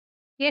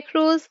یک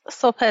روز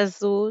صبح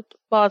زود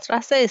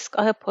بازرس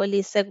ایستگاه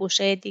پلیس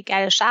گوشه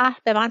دیگر شهر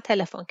به من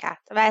تلفن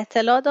کرد و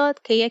اطلاع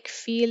داد که یک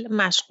فیل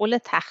مشغول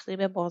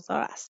تخریب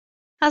بازار است.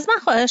 از من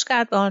خواهش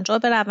کرد به آنجا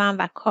بروم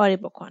و کاری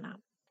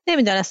بکنم.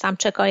 نمیدانستم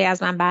چه کاری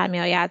از من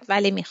برمیآید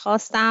ولی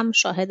میخواستم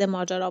شاهد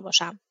ماجرا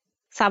باشم.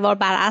 سوار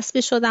بر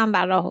اسبی شدم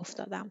و راه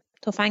افتادم.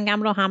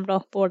 تفنگم را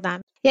همراه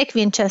بردم. یک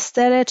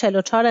وینچستر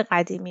 44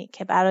 قدیمی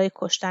که برای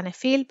کشتن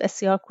فیل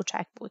بسیار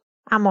کوچک بود.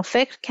 اما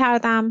فکر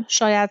کردم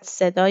شاید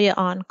صدای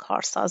آن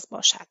کارساز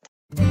باشد.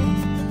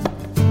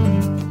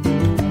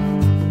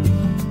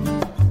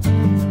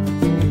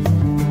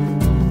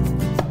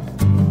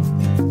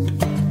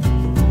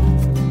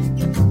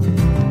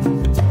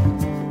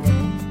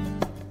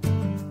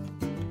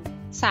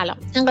 سلام،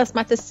 این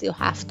قسمت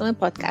 37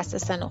 پادکست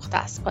 3 نقطه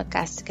است.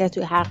 پادکستی که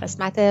توی هر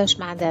قسمتش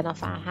من دنا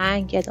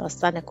فرهنگ یه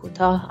داستان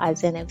کوتاه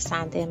از یه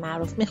نویسنده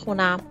معروف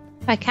میخونم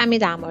و کمی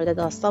در مورد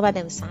داستان و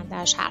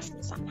نویسنده‌اش حرف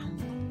میزنم.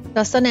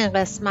 داستان این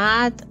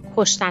قسمت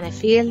کشتن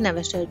فیل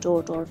نوشته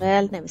جورج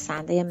اورول،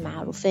 نویسنده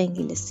معروف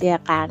انگلیسی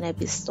قرن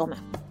 20.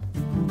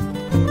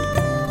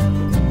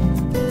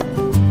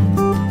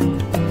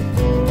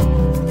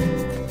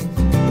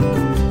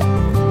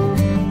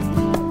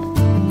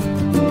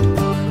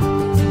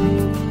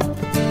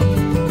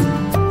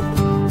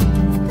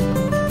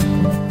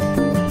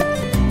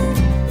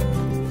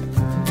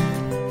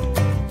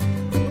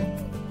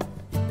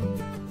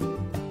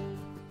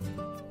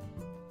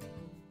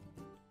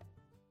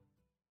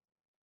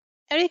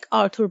 اریک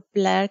آرتور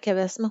بلر که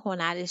به اسم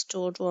هنریش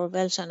جورج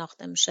اورول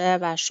شناخته میشه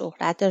و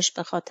شهرتش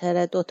به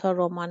خاطر 2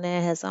 رمان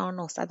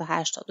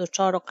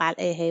 1984 و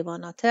قلعه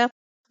حیواناته،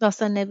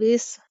 داستان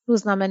نویس،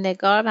 روزنامه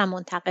نگار و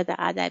منتقد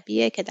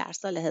ادبیه که در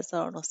سال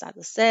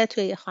 1903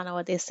 توی یه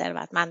خانواده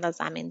ثروتمند و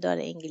زمیندار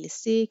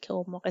انگلیسی که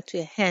اون موقع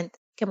توی هند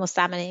که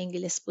مستعمره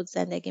انگلیس بود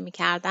زندگی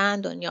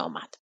میکردن دنیا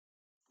آمد.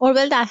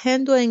 اورول در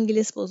هند و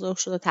انگلیس بزرگ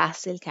شد و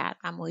تحصیل کرد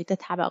و محیط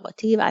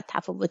طبقاتی و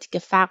تفاوتی که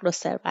فقر و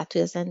ثروت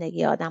توی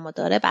زندگی آدمو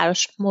داره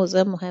براش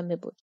موضوع مهمی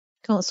بود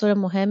که عنصر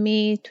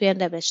مهمی توی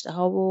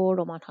نوشته‌ها و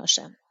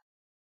رمان‌هاشه.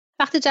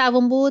 وقتی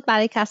جوان بود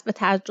برای کسب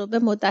تجربه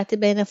مدتی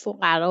بین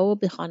فقرا و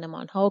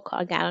بیخانمان‌ها و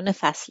کارگران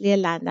فصلی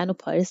لندن و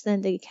پاریس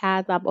زندگی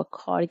کرد و با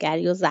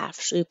کارگری و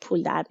ظرفشویی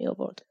پول در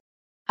می‌آورد.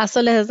 از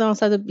سال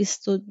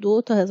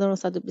 1922 تا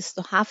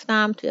 1927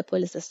 هم توی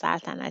پلیس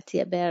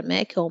سلطنتی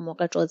برمه که اون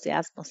موقع جزئی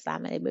از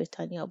مستعمره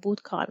بریتانیا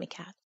بود کار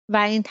میکرد و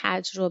این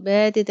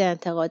تجربه دید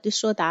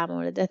انتقادیش رو در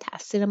مورد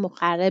تاثیر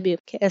مخربی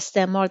که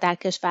استعمار در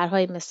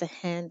کشورهای مثل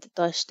هند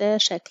داشته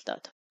شکل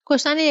داد.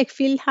 کشتن یک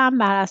فیل هم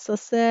بر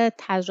اساس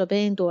تجربه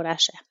این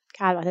دورشه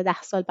که البته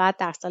 10 سال بعد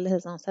در سال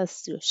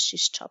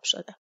 1936 چاپ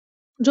شده.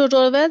 جورج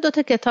اورول 2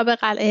 کتاب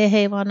قلعه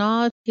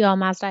حیوانات یا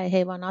مزرعه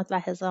حیوانات و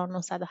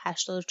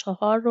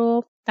 1984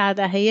 رو در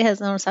دهه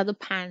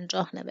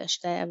 1950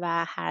 نوشته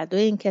و هر دو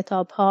این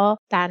کتاب‌ها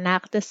در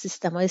نقد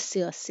سیستم‌های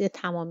سیاسی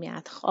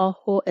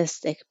تمامیت‌خواه و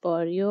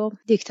استکباری و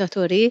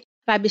دیکتاتوری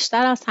و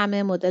بیشتر از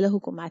همه مدل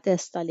حکومت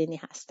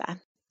استالینی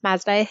هستند.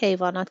 مزرعه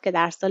حیوانات که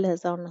در سال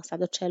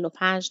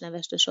 1945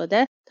 نوشته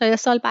شده تا 1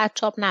 سال بعد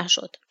چاپ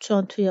نشد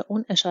چون توی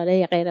اون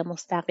اشاره غیر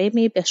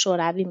مستقیمی به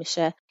شوروی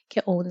میشه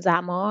که اون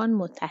زمان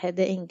متحد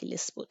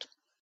انگلیس بود.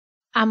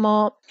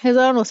 اما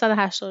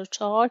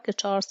 1984 که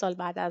 4 سال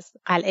بعد از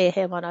قلعه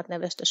حیوانات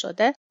نوشته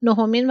شده،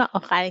 9مین و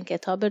آخرین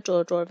کتاب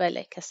جورج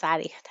اورول که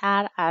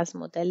صریح‌تر از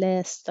مدل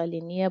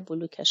استالینی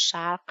بلوک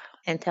شرق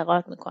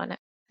انتقاد میکنه.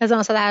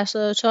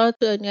 1984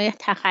 دنیای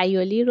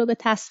تخیلی رو به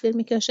تصویر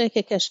میکشه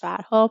که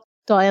کشورها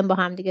دائم با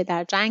همدیگه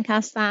در جنگ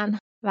هستن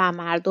و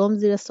مردم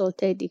زیر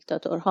سلطه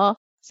دیکتاتورها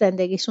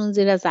زندگیشون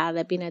زیر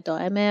ذره‌بین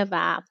دائمه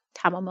و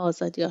تمام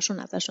آزادیاشون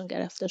ازشون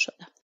گرفته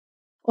شده.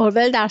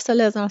 اورول در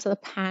سال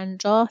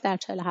 1950 در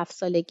 47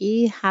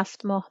 سالگی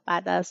 7 ماه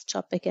بعد از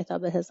چاپ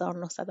کتاب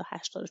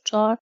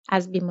 1984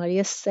 از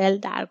بیماری سل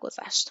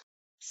درگذشت.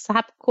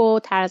 سبک و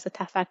طرز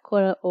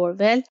تفکر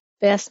اورول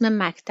به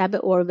اسم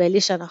مکتب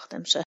اورولی شناخته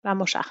میشه و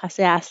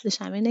مشخصه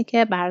اصلیش هم اینه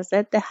که بر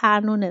ضد هر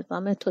نوع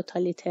نظام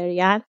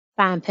توتالیتریان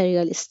و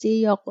امپریالیستی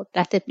یا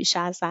قدرت بیش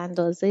از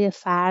اندازه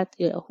فرد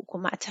یا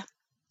حکومت.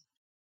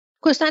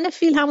 کشتن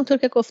فیل همونطور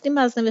که گفتیم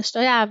از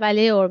نوشته‌های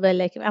اولیه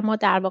اورول اما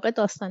در واقع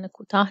داستان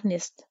کوتاه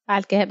نیست،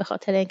 بلکه به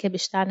خاطر اینکه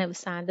بیشتر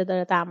نویسنده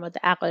داره در مورد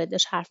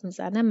عقایدش حرف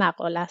میزنه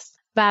مقاله است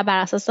و بر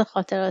اساس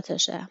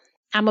خاطراتشه،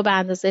 اما به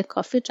اندازه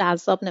کافی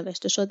جذاب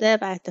نوشته شده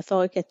و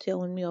اتفاقی که توی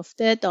اون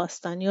میفته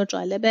داستانی و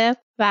جالبه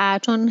و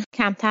چون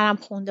کمترم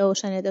خونده و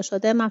شنیده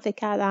شده من فکر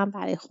کردم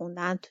برای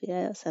خوندن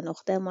توی 3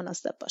 نقطه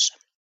مناسب باشه.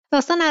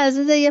 داستان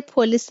عزیز یه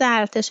پلیس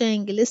ارتش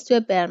انگلیس توی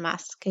برما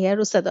است که یه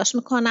روز صداش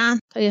میکنن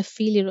تا یه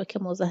فیلی رو که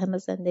مزاحم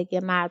زندگی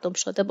مردم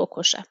شده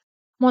بکشه.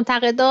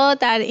 منتقدا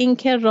در این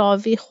که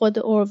راوی خود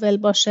اورول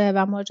باشه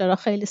و ماجرا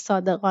خیلی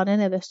صادقانه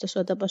نوشته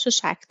شده باشه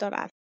شک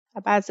دارن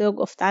و بعضیا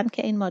گفتن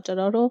که این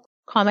ماجرا رو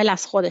کامل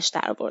از خودش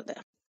درآورده.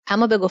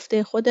 اما به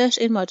گفته خودش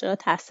این ماجرا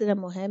تاثیر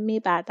مهمی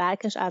بر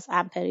درکش از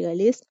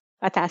امپریالیسم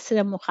و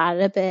تأثیر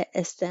مخرب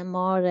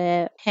استعمار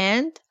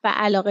هند و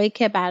علاقه‌ای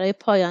که برای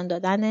پایان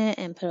دادن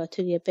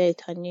امپراتوری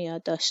بریتانیا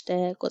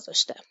داشته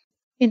گذاشته.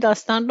 این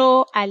داستان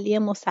رو علی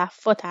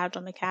مصفا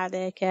ترجمه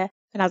کرده که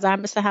به نظرم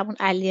مثل همون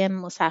علی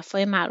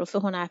مصفای معروف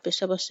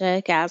هنرپیشه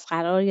باشه که از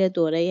قرار یه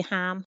دوره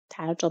هم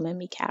ترجمه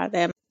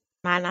می‌کرده.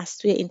 من از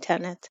توی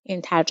اینترنت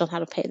این ترجمه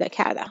رو پیدا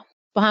کردم.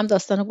 با هم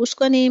داستان رو گوش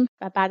کنیم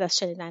و بعد از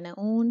شنیدن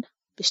اون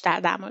بیشتر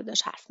در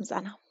موردش حرف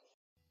میزنم.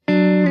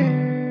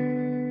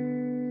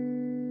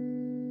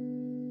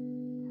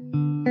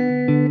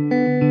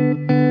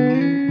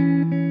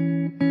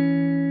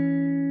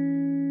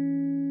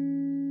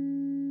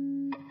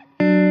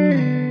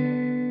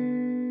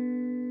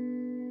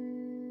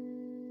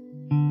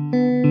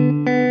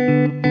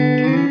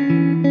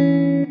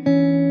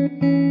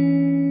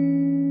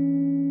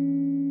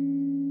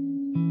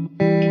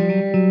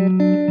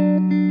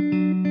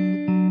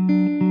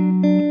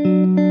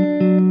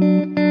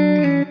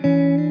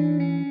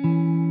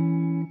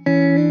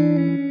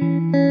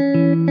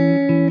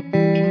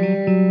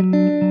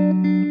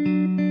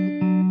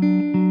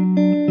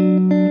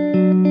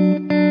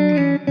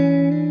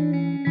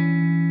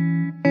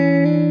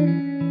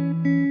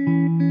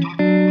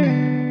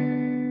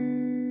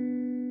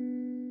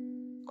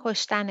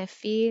 کشتن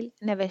فیل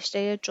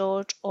نوشته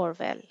جورج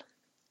اورول.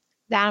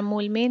 در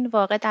مولمین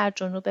واقع در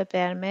جنوب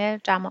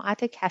برمه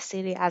جماعت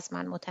کثیری از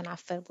من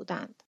متنفر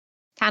بودند.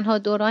 تنها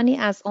دورانی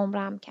از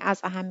عمرم که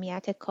از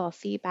اهمیت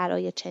کافی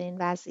برای چنین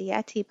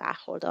وضعیتی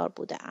برخوردار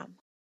بودم.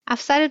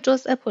 افسر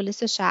جزء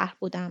پلیس شهر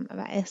بودم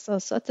و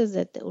احساسات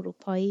ضد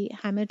اروپایی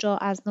همه جا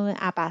از نوع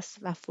عبث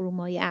و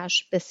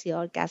فرومایه‌اش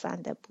بسیار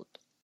گزنده بود.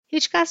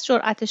 هیچکس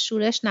جرأت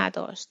شورش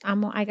نداشت،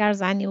 اما اگر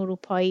زنی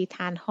اروپایی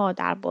تنها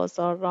در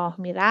بازار راه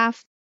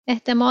می‌رفت،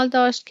 احتمال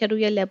داشت که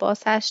روی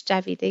لباسش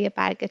جویده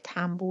برگ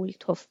تنبول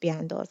تف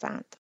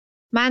بیاندازند.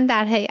 من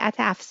در هیئت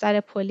افسر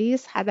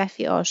پلیس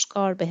هدفی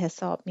آشکار به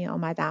حساب می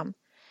آمدم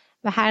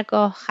و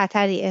هرگاه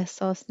خطری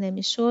احساس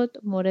نمی شد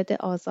مورد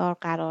آزار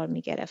قرار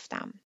می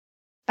گرفتم.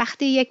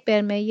 وقتی یک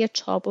برمه‌ای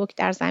چابک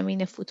در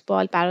زمین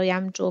فوتبال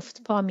برایم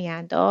جفت پا می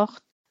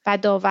انداخت و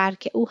داور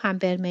که او هم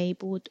برمه‌ای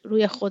بود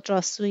روی خود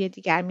را سوی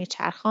دیگر می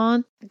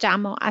چرخاند،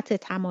 جماعت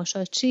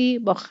تماشاچی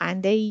با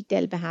خنده‌ای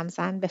دل به هم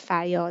زن به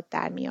فریاد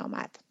در می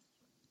آمد.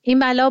 این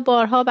بلا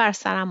بارها بر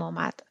سرم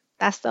آمد.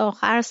 دست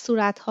آخر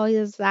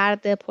صورتهای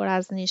زرد پر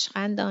از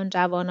نیشخند آن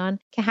جوانان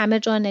که همه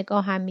جا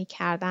نگاهم می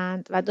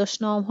کردند و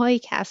دشنامهایی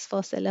که از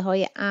فاصله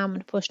های امن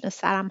پشت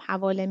سرم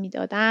حواله می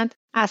دادند،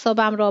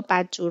 اعصابم را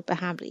بدجور به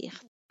هم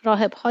ریخت.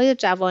 راهبهای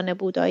جوان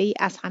بودایی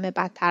از همه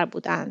بدتر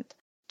بودند.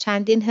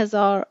 چندین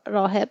هزار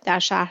راهب در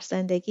شهر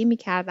زندگی می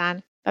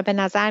کردند و به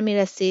نظر می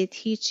رسید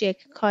هیچ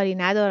یک کاری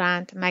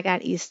ندارند مگر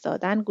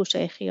ایستادن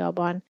گوشه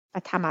خیابان و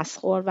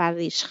تمسخر و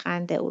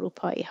ریشخند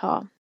اروپایی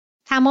ها.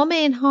 تمام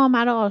اینها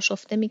مرا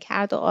آشفته می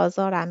کرد و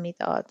آزارم می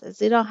داد.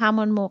 زیرا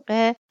همان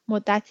موقع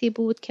مدتی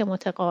بود که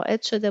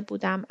متقاعد شده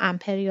بودم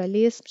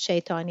امپریالیسم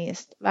شیطانی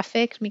است و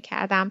فکر می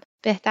کردم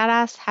بهتر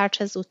است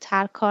هرچه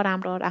زودتر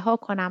کارم را رها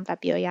کنم و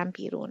بیایم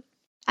بیرون.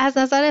 از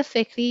نظر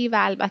فکری و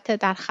البته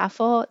در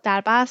خفا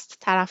در بست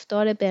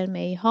طرفدار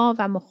برمه‌ای ها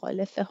و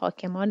مخالف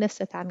حاکمان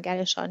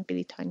ستمگرشان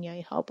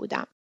بریتانیایی ها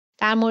بودم.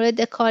 در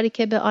مورد کاری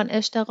که به آن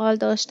اشتغال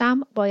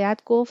داشتم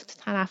باید گفت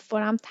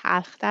تنفرم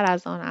تلختر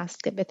از آن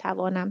است که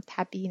بتوانم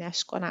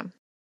تبیینش کنم.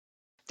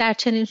 در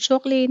چنین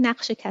شغلی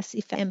نقش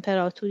کثیف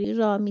امپراتوری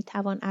را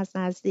میتوان از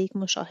نزدیک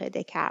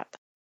مشاهده کرد.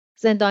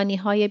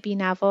 زندانی‌های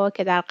بینوا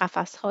که در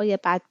قفس‌های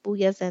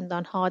بدبوی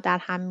زندان‌ها در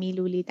هم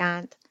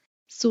میلولیدند.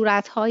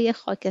 صورت‌های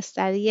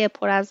خاکستری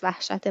پر از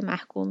وحشت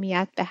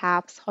محکومیت به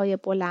حبس‌های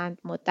بلند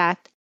مدت.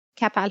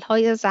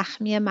 کپل‌های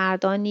زخمی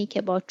مردانی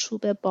که با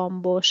چوب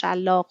بامبو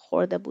شلاق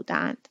خورده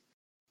بودند.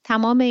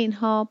 تمام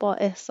اینها با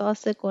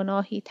احساس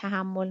گناهی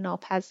تحمل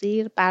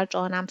ناپذیر بر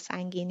جانم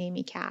سنگینی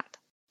می کرد.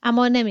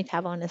 اما نمی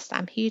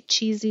توانستم هیچ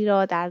چیزی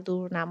را در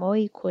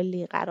دورنمایی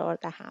کلی قرار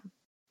دهم.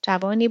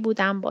 جوانی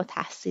بودم با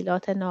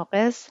تحصیلات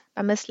ناقص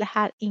و مثل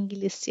هر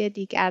انگلیسی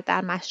دیگر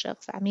در مشرق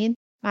زمین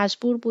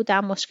مجبور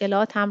بودم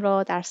مشکلاتم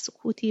را در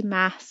سکوتی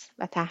محض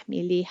و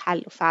تحمیلی حل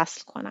و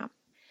فصل کنم.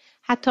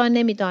 حتی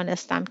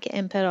نمی‌دانستم که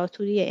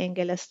امپراتوری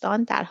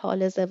انگلستان در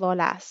حال زوال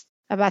است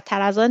و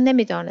بدتر از آن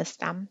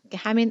نمی‌دانستم که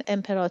همین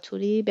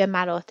امپراتوری به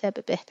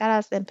مراتب بهتر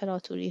از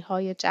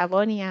امپراتوری‌های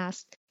جوانی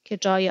است که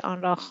جای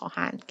آن را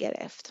خواهند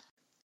گرفت.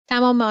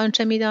 تمام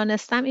آنچه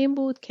می‌دانستم این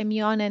بود که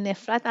میان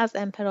نفرت از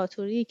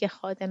امپراتوری که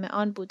خادم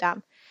آن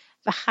بودم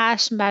و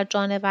خشم بر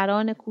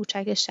جانوران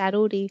کوچک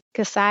شروری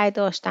که سعی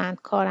داشتند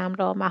کارم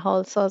را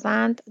محال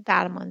سازند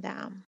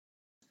درمانده‌ام.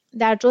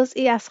 در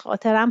جزئی از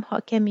خاطرم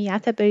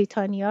حاکمیت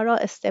بریتانیا را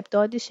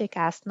استبدادی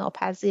شکست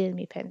ناپذیر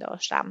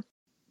می‌پنداشتم.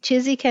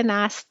 چیزی که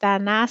نسل در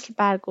نسل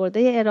بر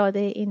گرده اراده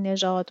این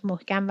نژاد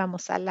محکم و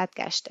مسلط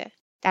گشته.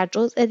 در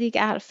جزء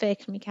دیگر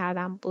فکر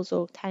می‌کردم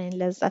بزرگترین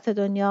لذت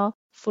دنیا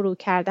فرو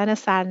کردن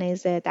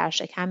سرنیزه در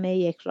شکم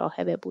یک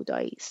راهب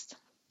بودایی است.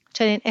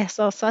 چنین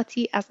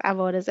احساساتی از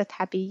عوارض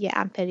طبیعی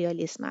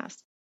امپریالیسم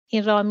است.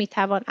 این را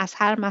می‌توان از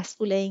هر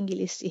مسئول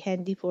انگلیسی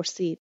هندی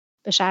پرسید.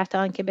 به شرط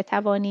آنکه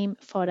بتوانیم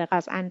فارغ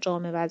از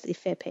انجام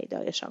وظیفه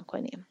پیدایشان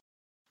کنیم.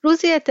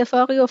 روزی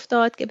اتفاقی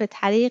افتاد که به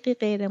طریقی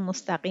غیر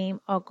مستقیم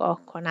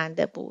آگاه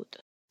کننده بود.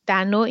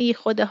 در نوعی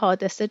خود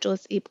حادثه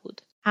جزئی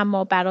بود.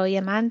 اما برای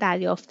من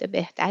دریافت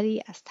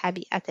بهتری از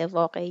طبیعت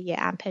واقعی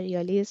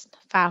امپریالیسم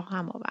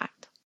فراهم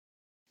آورد.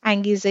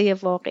 انگیزه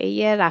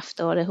واقعی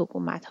رفتار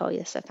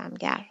حکومت‌های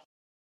ستمگر.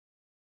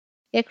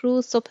 یک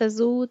روز صبح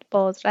زود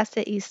بازرس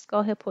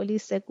ایستگاه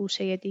پلیس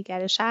گوشه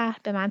دیگر شهر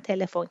به من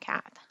تلفن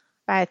کرد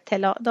و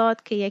اطلاع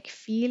داد که یک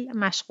فیل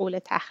مشغول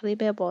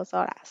تخریب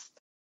بازار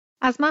است.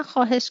 از من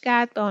خواهش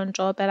کرد به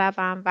آنجا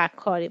بروم و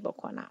کاری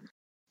بکنم.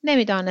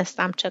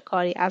 نمیدانستم چه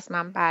کاری از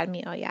من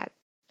برمی آید،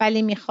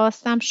 ولی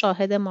میخواستم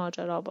شاهد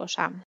ماجرا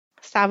باشم.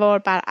 سوار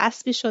بر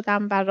اسبی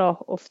شدم و راه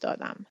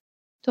افتادم.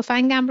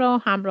 تفنگم را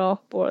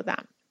همراه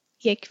بردم.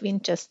 یک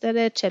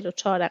وینچستر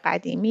 44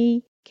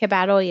 قدیمی که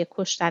برای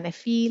کشتن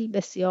فیل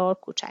بسیار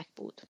کوچک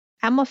بود.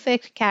 اما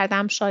فکر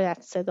کردم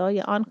شاید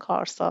صدای آن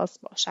کارساز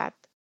باشد.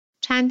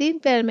 چندین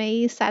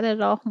برمه‌ای سر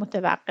راه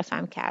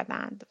متوقفم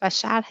کردند و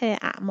شرح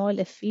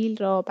اعمال فیل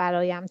را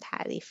برایم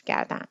تعریف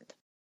کردند.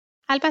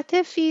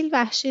 البته فیل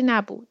وحشی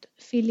نبود.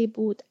 فیلی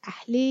بود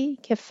اهلی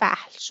که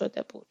فحل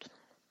شده بود.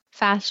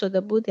 فحل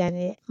شده بود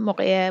یعنی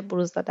موقع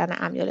بروز دادن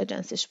امیال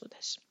جنسیش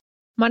بودش.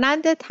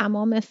 مانند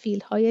تمام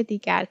فیل‌های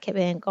دیگر که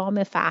به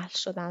هنگام فحل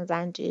شدن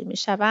زنجیر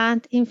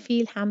می‌شوند، این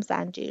فیل هم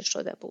زنجیر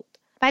شده بود.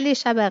 ولی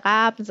شب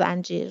قبل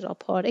زنجیر را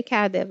پاره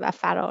کرده و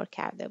فرار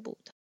کرده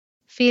بود.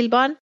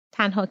 فیلبان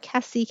تنها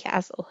کسی که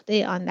از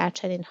عهده آن در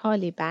چنین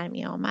حالی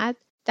برمی آمد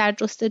در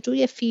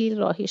جستجوی فیل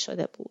راهی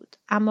شده بود،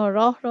 اما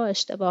راه را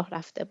اشتباه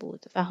رفته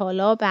بود و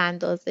حالا به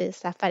اندازه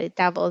سفری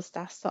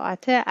 12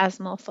 ساعته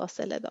از ما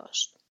فاصله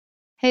داشت.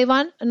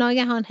 حیوان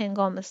ناگهان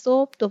هنگام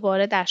صبح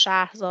دوباره در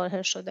شهر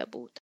ظاهر شده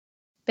بود.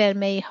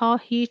 برمه‌ای‌ها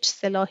هیچ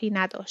سلاحی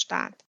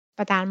نداشتند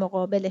و در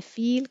مقابل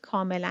فیل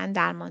کاملا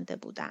درمانده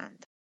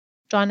بودند.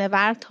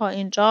 جانور تا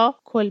اینجا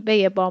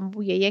کلبه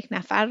بامبوی یک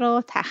نفر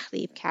را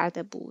تخریب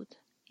کرده بود.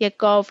 یک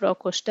گاو را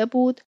کشته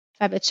بود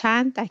و به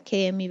چند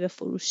دکه میوه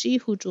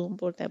فروشی هجوم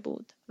برده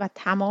بود و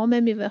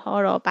تمام میوه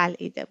ها را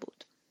بلعیده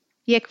بود.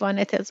 یک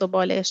وانت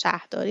زباله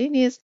شهرداری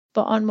نیز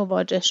با آن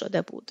مواجه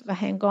شده بود و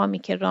هنگامی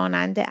که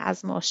راننده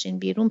از ماشین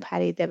بیرون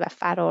پریده و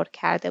فرار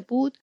کرده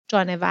بود،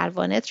 جانور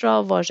وانت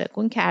را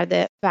واژگون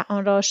کرده و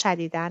آن را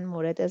شدیداً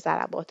مورد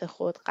ضربات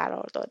خود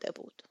قرار داده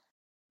بود.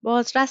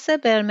 بازرس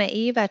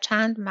برمه‌ای و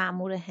چند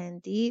مأمور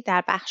هندی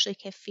در بخشی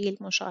که فیل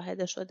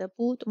مشاهده شده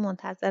بود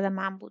منتظر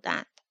من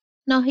بودند.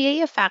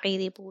 ناحیه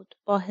فقیری بود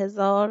با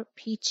 1000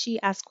 پیچی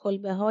از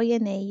کلبه‌های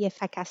نیی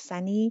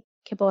فکستنی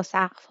که با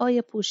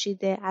سقف‌های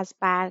پوشیده از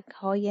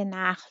برگ‌های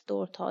نخل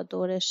دور تا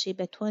دور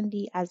شیب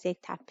تندی از یک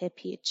تپه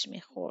پیچ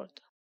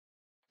می‌خورد.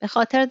 به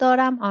خاطر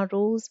دارم آن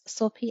روز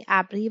صبحی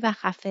ابری و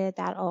خفه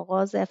در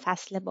آغاز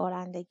فصل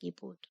بارندگی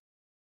بود.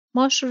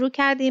 ما شروع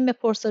کردیم به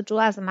پرسجو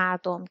از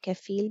مردم که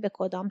فیل به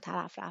کدام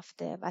طرف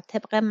رفته و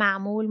طبق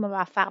معمول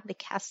موفق به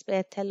کسب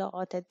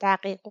اطلاعات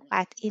دقیق و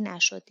قطعی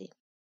نشدیم.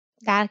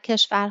 در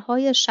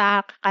کشورهای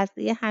شرق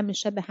قضیه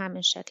همیشه به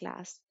همین شکل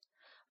است.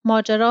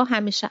 ماجرا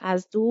همیشه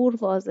از دور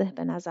واضح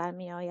به نظر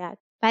می آید،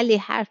 ولی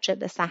هرچه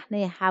به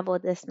صحنه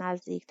حوادث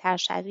نزدیکتر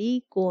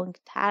شوی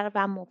گنگتر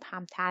و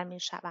مبهمتر می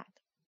شود.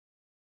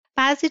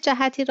 بعضی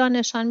جهتی را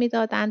نشان می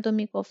دادند و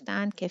می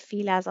گفتند که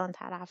فیل از آن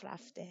طرف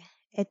رفته.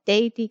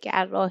 عده‌ای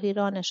دیگر راهی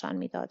را نشان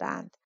می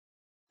دادند.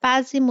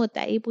 بعضی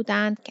مدعی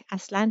بودند که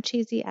اصلاً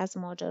چیزی از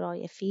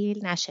ماجرای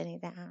فیل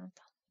نشنیده اند.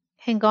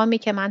 هنگامی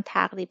که من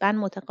تقریباً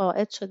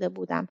متقاعد شده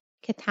بودم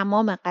که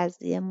تمام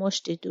قضیه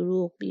مشتی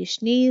دروغ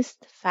بیش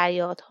نیست،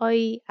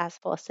 فریادهایی از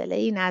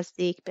فاصله‌ای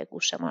نزدیک به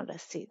گوشمان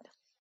رسید.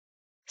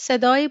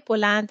 صدای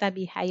بلند و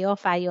بی‌حیا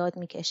فریاد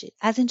می‌کشید: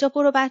 از اینجا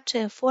برو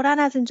بچه، فوراً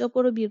از اینجا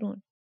برو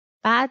بیرون.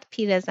 بعد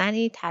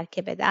پیرزنی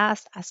ترکه به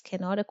دست از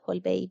کنار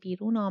کلبه‌ای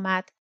بیرون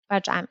آمد و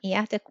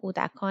جمعیت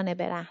کودکان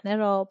برهنه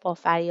را با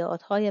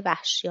فریادهای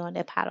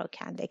وحشیانه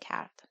پراکنده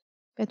کرد.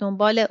 به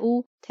دنبال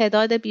او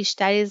تعداد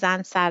بیشتری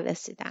زن سر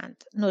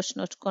رسیدند، نچ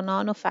نچ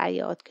کنان و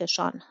فریاد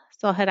کشان.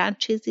 ظاهراً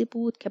چیزی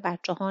بود که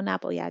بچه‌ها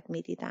نباید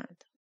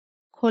می‌دیدند.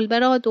 کلبه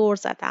را دور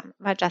زدم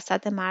و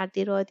جسد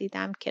مردی را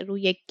دیدم که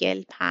روی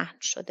گل پهن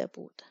شده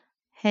بود.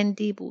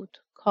 هندی بود،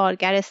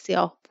 کارگر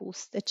سیاه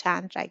پوست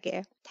چند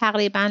رگه،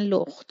 تقریباً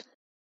لخت.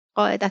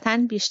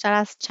 قاعدتاً بیشتر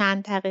از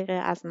چند دقیقه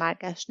از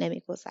مرگش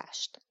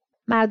نمی‌گذشت.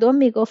 مردم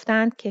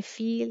می‌گفتند که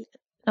فیل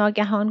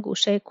ناگهان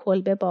گوشه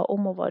کلبه با او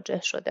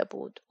مواجه شده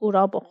بود. او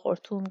را با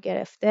خرطوم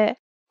گرفته،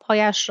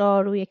 پایش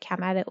را روی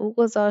کمر او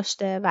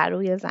گذاشته و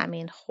روی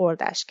زمین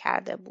خردش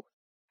کرده بود.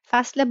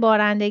 فصل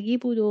بارندگی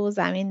بود و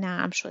زمین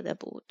نرم شده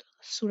بود.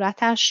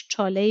 صورتش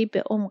چاله‌ای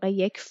به عمق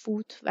 1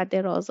 فوت و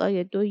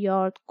درازای 2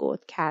 یارد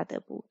گود کرده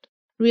بود.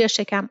 روی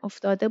شکم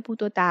افتاده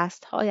بود و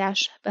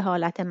دستهایش به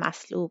حالت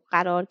مصلوب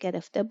قرار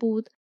گرفته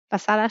بود و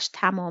سرش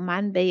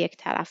تماماً به یک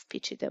طرف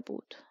پیچیده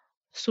بود.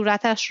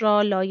 صورتش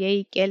را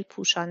لایه‌ای گل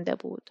پوشانده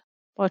بود،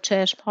 با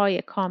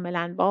چشم‌های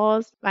کاملاً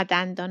باز و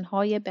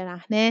دندان‌های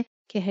برهنه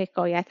که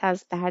حکایت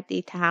از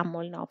دردی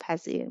تحمل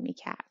ناپذیر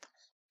می‌کرد.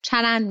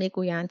 چرند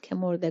می‌گویند که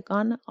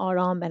مردگان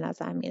آرام به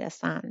نظر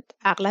می‌رسند.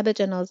 اغلب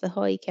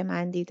جنازه‌هایی که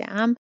من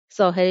دیده‌ام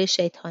ظاهر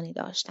شیطانی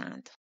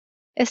داشتند.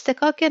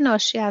 استکاک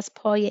ناشی از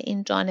پای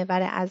این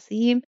جانور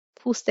عظیم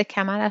پوست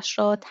کمرش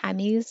را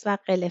تمیز و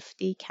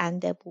قلفتی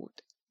کنده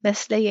بود.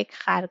 مثل یک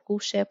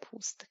خرگوش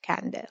پوست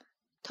کنده.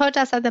 تا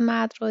جسد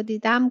مرد را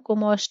دیدم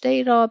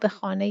گماشته‌ای را به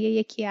خانه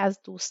یکی از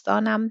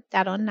دوستانم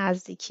در آن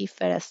نزدیکی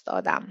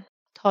فرستادم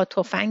تا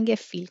تفنگ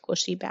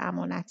فیلکشی به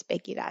امانت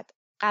بگیرد.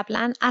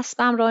 قبلا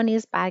اسبم را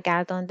نیز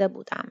برگردانده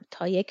بودم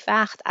تا یک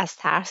وقت از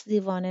ترس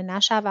دیوانه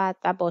نشود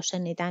و با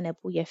شنیدن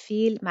بوی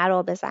فیل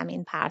مرا به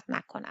زمین پرت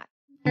نکند.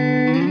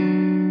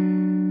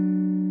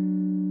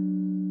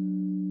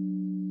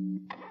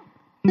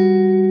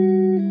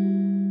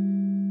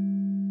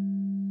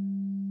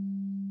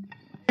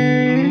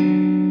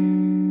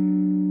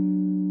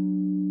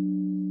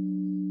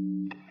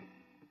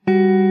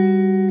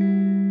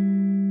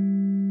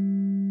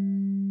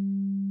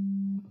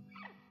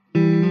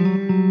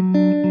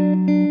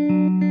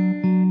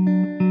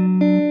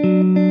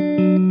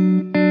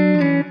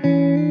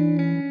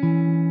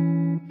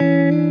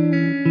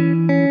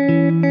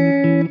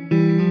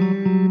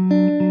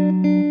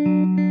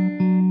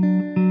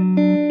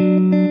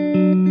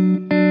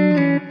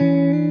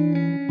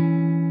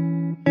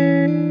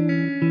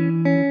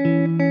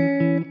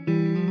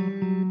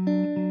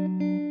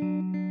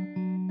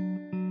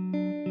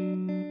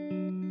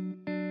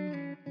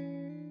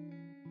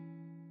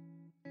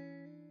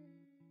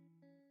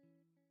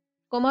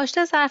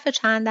 گماشته ظرف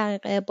چند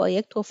دقیقه با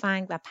یک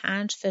تفنگ و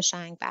 5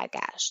 فشنگ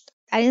برگشت.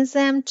 در این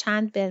ضمن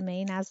چند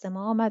برمه‌ای نزد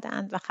ما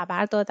آمدند و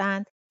خبر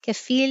دادند که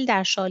فیل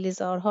در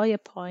شالیزارهای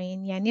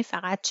پایین، یعنی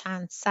فقط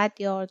چند صد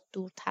یارد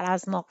دورتر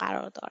از ما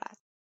قرار دارد.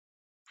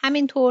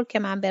 همینطور که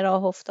من به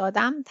راه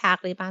افتادم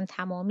تقریبا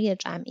تمامی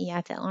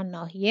جمعیت آن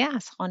ناحیه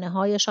از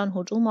خانه‌هایشان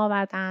هجوم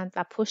آوردند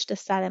و پشت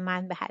سر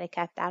من به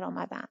حرکت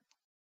درآمدند.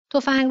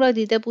 تفنگ را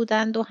دیده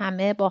بودند و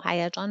همه با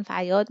هیجان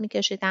فریاد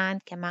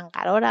می‌کشیدند که من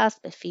قرار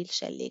است به فیل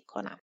شلیک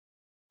کنم.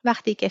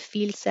 وقتی که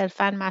فیل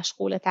صرفاً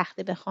مشغول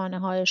تخریب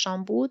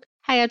خانه‌هایشان بود،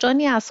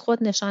 هیجانی از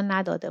خود نشان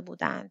نداده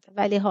بودند،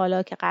 ولی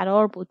حالا که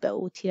قرار بود به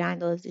او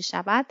تیراندازی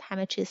شود،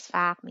 همه چیز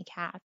فرق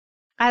می‌کرد.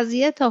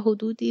 قضیه تا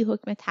حدودی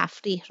حکم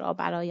تفریح را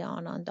برای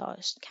آنان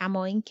داشت،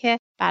 کما اینکه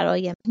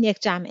برای یک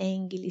جمع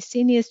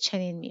انگلیسی نیز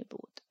چنین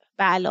می‌بود.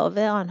 به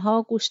علاوه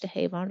آنها گوشت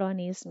حیوان را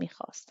نیز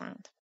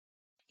می‌خواستند.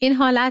 این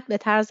حالت به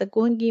طرز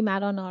گنگی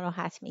مرا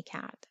ناراحت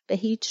می‌کرد. به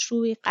هیچ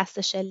روی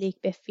قصد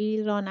شلیک به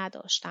فیل را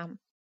نداشتم.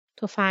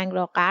 تفنگ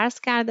را قرض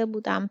کرده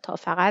بودم تا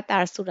فقط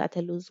در صورت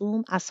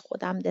لزوم از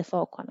خودم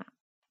دفاع کنم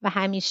و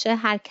همیشه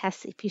هر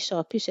کسی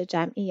پیشاپیش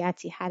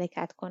جمعیتی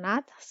حرکت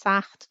کند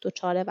سخت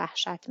دچار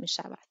وحشت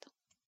می‌شود.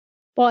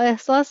 با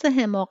احساس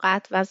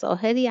حماقت و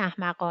ظاهری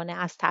احمقانه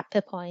از تپه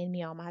پایین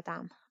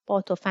می‌آمدم،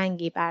 با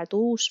تفنگی بر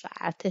دوش و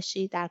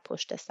ارتشی در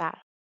پشت سر.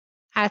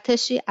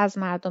 ارتشی از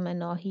مردم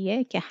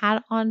ناحیه که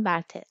هر آن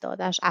بر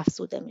تعدادش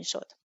افزوده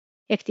می‌شد.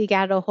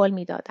 یکدیگر را هل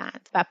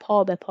می‌دادند و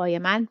پا به پای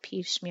من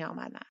پیش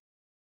می‌آمدند.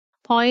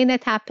 پایین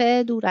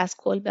تپه دور از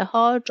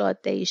کلبه‌ها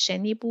جاده‌ای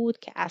شنی بود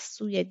که از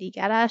سوی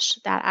دیگرش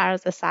در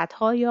عرض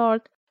صدها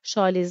یارد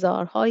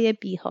شالیزارهای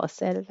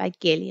بی‌حاصل و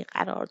گلی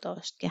قرار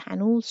داشت که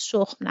هنوز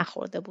شخم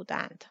نخورده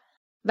بودند،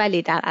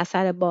 ولی در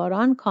اثر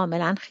باران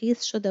کاملا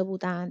خیس شده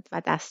بودند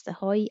و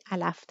دسته‌هایی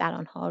علف در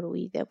آنها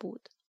رویده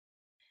بود.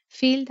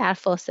 فیل در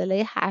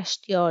فاصله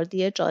 8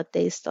 یاردی جاده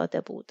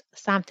ایستاده بود.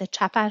 سمت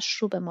چپش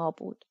رو به ما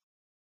بود.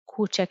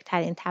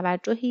 کوچکترین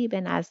توجهی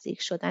به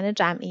نزدیک شدن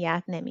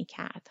جمعیت نمی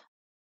کرد.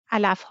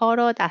 علفها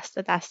را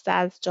دسته دسته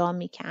از جا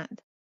می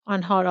کند.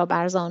 آنها را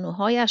بر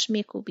زانوهایش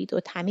می کوبید و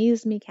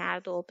تمیز می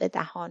کرد و به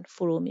دهان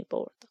فرو می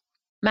برد.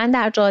 من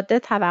در جاده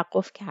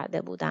توقف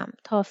کرده بودم.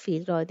 تا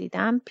فیل را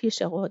دیدم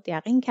پیش خود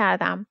یقین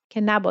کردم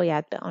که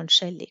نباید به آن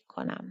شلیک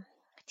کنم.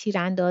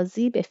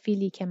 تیراندازی به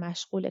فیلی که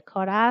مشغول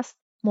کار است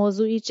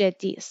موضوعی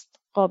جدی است،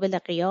 قابل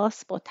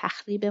قیاس با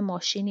تخریب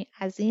ماشینی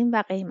عظیم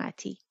و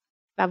قیمتی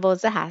و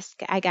واضح است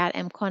که اگر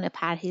امکان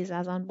پرهیز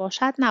از آن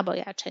باشد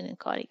نباید چنین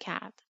کاری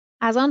کرد.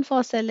 از آن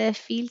فاصله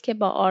فیل که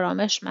با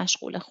آرامش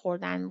مشغول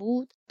خوردن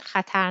بود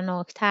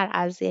خطرناکتر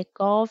از یک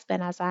گاو به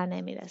نظر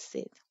نمی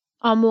رسید.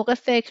 آن موقع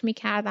فکر می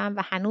کردم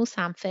و هنوز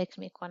هم فکر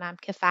می کنم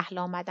که فحل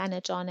آمدن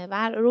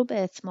جانور رو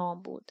به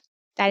اتمام بود.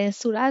 در این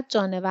صورت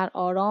جانور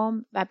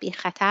آرام و بی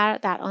خطر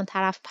در آن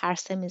طرف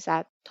پرسه می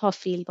زد تا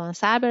فیلبان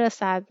سر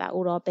برسد و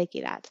او را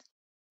بگیرد.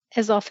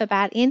 اضافه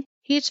بر این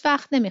هیچ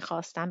وقت نمی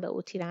خواستم به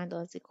او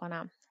تیراندازی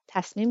کنم.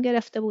 تصمیم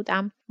گرفته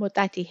بودم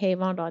مدتی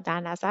حیوان را در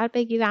نظر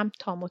بگیرم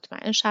تا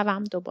مطمئن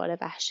شوم دوباره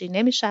وحشی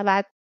نمی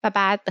شود و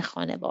بعد به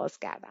خانه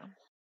بازگردم.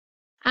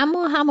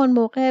 اما همان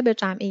موقع به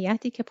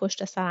جمعیتی که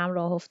پشت سرم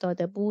راه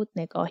افتاده بود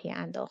نگاهی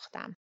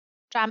انداختم.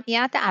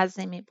 جمعیت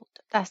عظیمی بود.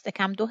 دست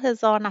کم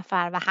 2000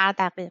 نفر و هر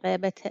دقیقه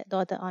به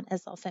تعداد آن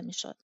اضافه می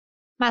شد.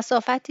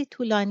 مسافتی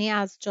طولانی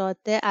از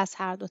جاده از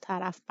هر دو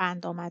طرف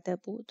بند آمده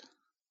بود.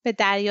 به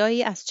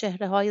دریایی از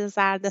چهره‌های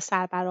زرد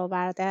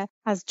سربرآورده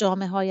از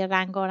جامه‌های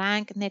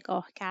رنگارنگ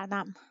نگاه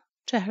کردم.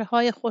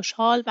 چهره‌های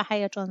خوشحال و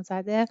هیجان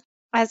زده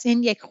از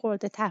این یک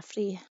خورده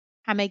تفریح.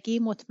 همگی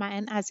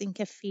مطمئن از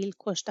اینکه فیل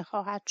کشته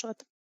خواهد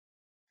شد.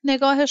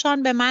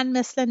 نگاهشان به من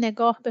مثل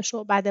نگاه به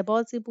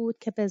شعبده‌بازی بود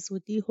که به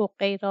زودی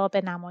حقه‌ای را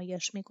به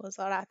نمایش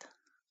می‌گذارد.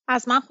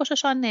 از من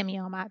خوششان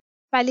نمی‌آمد.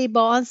 ولی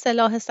با آن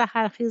سلاح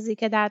سحرخیزی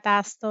که در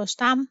دست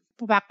داشتم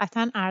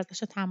موقتاً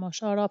ارزش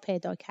تماشا را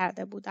پیدا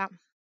کرده بودم.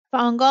 و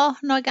آنگاه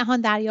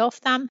ناگهان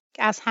دریافتم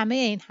که از همه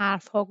این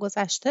حرفها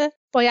گذشته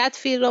باید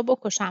فیل را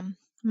بکشم.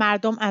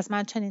 مردم از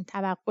من چنین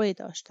توقعی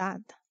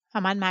داشتند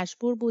و من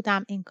مجبور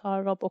بودم این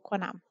کار را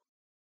بکنم.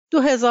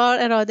 2000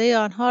 اراده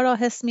آنها را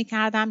حس می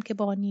کردم که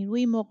با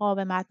نیروی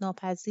مقاومت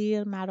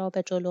ناپذیر مرا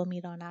به جلو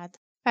می راند.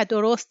 و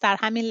درست در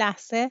همین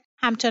لحظه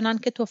همچنان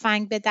که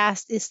تفنگ به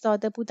دست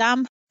ایستاده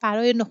بودم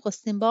برای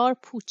نخستین بار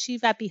پوچی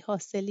و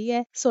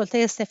بی‌حاصلی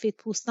سلطه سفید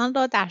پوستان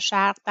را در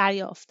شرق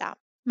دریافتم.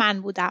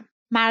 من بودم.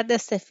 مرد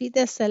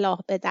سفید سلاح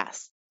به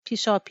دست.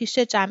 پیشاپیش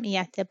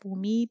جمعیت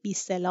بومی بی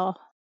سلاح.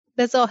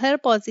 به ظاهر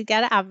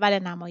بازیگر اول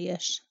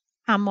نمایش.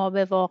 اما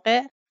به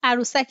واقع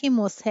عروسکی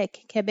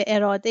مضحک که به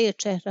اراده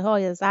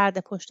چهره‌های زرد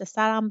پشت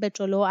سرم به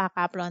جلو و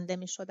عقب رانده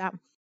می‌شدم.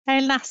 در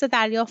این لحظه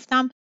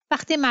دریافتم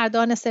وقتی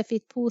مردان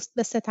سفید پوست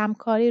به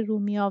ستمکاری رو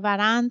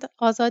می‌آورند،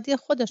 آزادی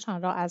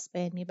خودشان را از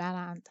بین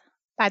می‌برند.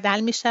 بدل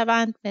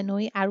می‌شوند به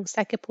نوعی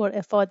عروسک پر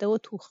افاده و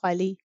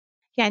توخالی،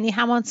 یعنی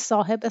همان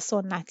صاحب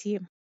سنتی.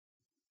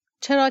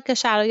 چرا که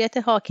شرایط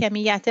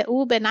حاکمیت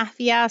او به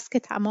نحوی است که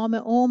تمام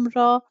عمر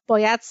را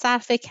باید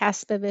صرف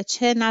کسب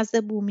وجه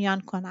نزد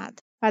بومیان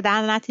کند و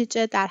در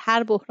نتیجه در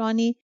هر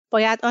بحرانی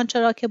باید آنچه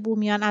را که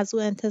بومیان از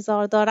او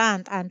انتظار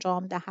دارند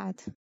انجام دهد.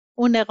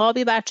 او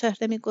نقابی بر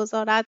چهره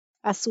می‌گذارد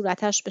و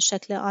صورتش به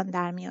شکل آن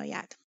در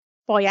می‌آید.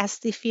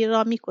 بایستی فیل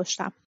را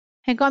می‌کشتم.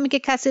 هنگامی که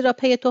کسی را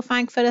پی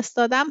تفنگ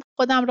فرستادم،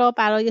 خودم را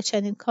برای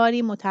چنین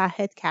کاری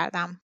متعهد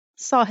کردم.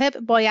 صاحب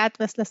باید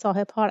مثل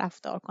صاحب‌ها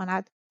رفتار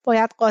کند.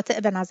 باید قاطع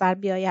به نظر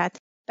بیاید،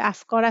 به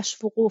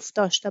افکارش وقوف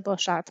داشته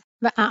باشد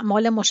و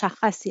اعمال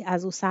مشخصی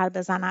از او سر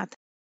بزند.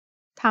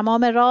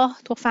 تمام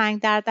راه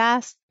تفنگ در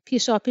دست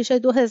پیشاپیش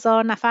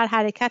 2000 نفر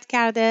حرکت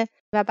کرده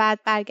و بعد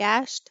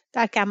برگشت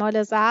در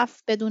کمال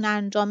ضعف بدون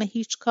انجام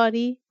هیچ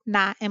کاری.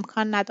 نه،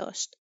 امکان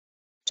نداشت.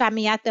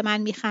 جمعیت به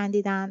من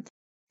می‌خندیدند.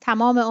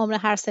 تمام عمر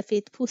هر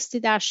سفید پوستی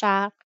در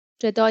شرق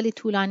جدالی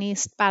طولانی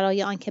است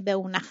برای آنکه به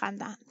او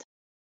نخندند.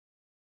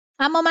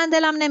 اما من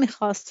دلم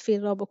نمی‌خواست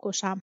فیل را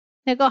بکشم.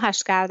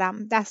 نگاهش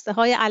کردم.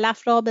 دسته‌های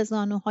علف را به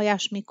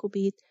زانوهایش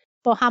می‌کوبید.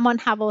 با همان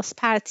حواس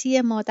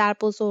پرتی مادر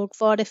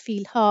بزرگوار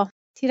فیل‌ها.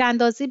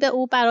 تیراندازی به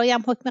او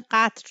برایم حکم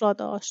قتل را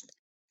داشت.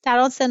 در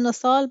آن سن و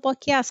سال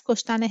باکی از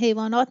کشتن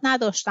حیوانات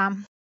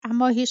نداشتم.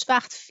 اما هیچ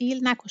وقت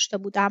فیل نکشته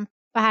بودم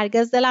و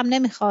هرگز دلم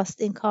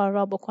نمی‌خواست این کار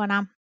را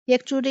بکنم.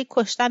 یک جوری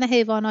کشتن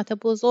حیوانات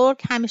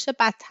بزرگ همیشه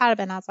بدتر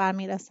به نظر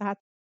می‌رسد.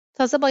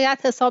 تازه باید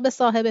حساب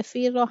صاحب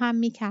فیل را هم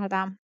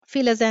می‌کردم.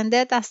 فیل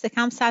زنده دست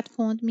کم 100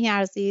 پوند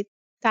می‌ارزید،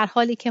 در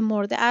حالی که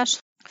مرده‌اش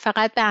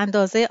فقط به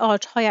اندازه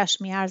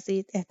عاج‌هایش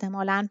می‌ارزید،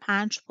 احتمالاً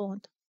 5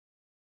 پوند.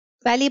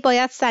 ولی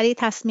باید سریع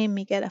تصمیم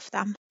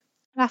می‌گرفتم.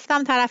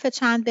 رفتم طرف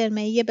چند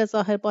برمه‌ای به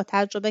ظاهر با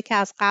تجربه که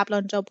از قبل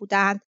آنجا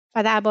بودند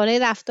و درباره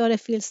رفتار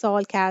فیل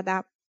سوال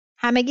کردم.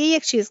 همگی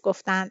یک چیز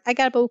گفتند: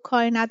 اگر به او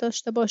کاری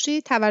نداشته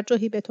باشی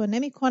توجهی به تو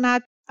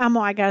نمی‌کند،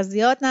 اما اگر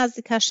زیاد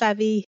نزدیکش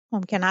شوی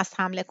ممکن است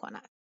حمله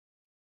کند.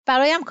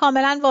 برایم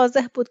کاملا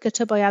واضح بود که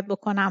چه باید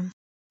بکنم.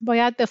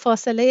 باید به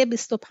فاصله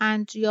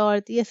 25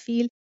 یاردی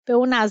فیل به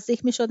او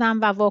نزدیک می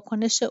شدم و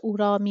واکنش او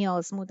را می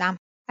آزمودم.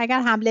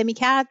 اگر حمله می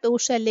کرد به او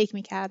شلیک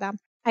می کردم.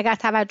 اگر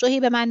توجهی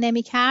به من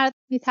نمی کرد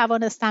می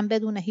توانستم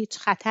بدون هیچ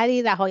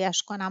خطری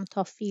رهایش کنم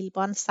تا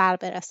فیلبان سر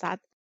برسد.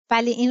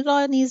 ولی این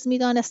را نیز می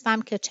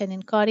دانستم که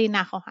چنین کاری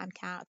نخواهم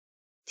کرد.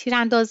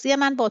 تیراندازی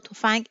من با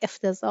تفنگ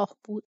افتضاح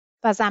بود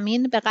و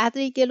زمین به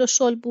قدری گل و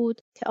شل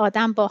بود که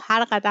آدم با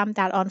هر قدم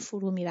در آن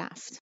فرو می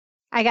رفت.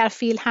 اگر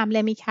فیل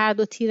حمله می کرد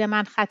و تیر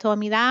من خطا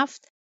می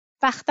رفت،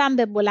 بختم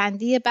به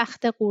بلندی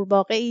بخت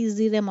قورباغه‌ای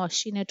زیر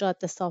ماشین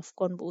جاده صاف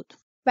کن بود.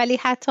 ولی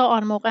حتی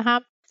آن موقع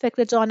هم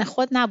فکر جان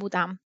خود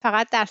نبودم.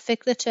 فقط در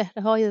فکر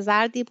چهره‌های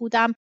زردی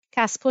بودم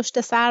که از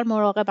پشت سر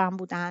مراقبم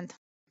بودند.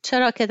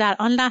 چرا که در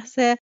آن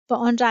لحظه با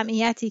آن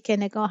جمعیتی که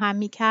نگاهم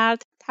می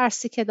کرد،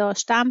 ترسی که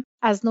داشتم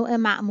از نوع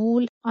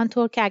معمول،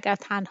 آنطور که اگر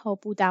تنها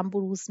بودم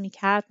بروز می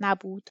کرد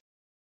نبود.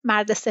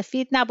 مرد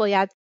سفید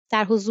نباید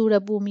در حضور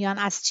بومیان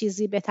از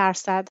چیزی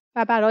بترسد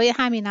و برای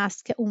همین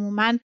است که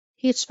عموماً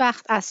هیچ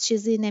وقت از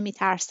چیزی نمی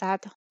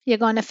ترسد.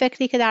 یگانه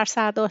فکری که در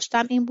سر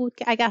داشتم این بود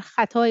که اگر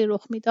خطایی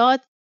رخ می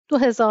داد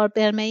 2000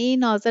 برمه‌ای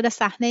ناظر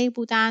صحنه‌ای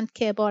بودند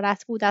که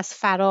عبارت بود از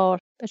فرار،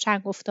 به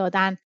چنگ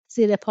افتادن،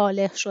 زیر پا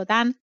له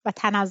شدن و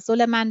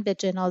تنزل من به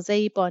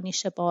جنازه‌ای با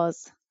نیش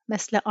باز،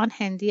 مثل آن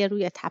هندی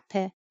روی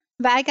تپه.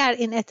 و اگر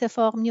این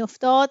اتفاق می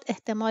افتاد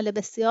احتمال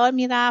بسیار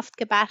می رفت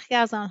که برخی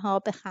از آنها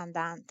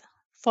بخندند.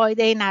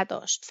 فایده‌ای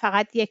نداشت،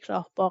 فقط یک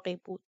راه باقی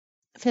بود.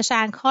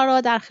 فشنگ‌ها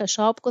را در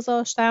خشاب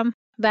گذاشتم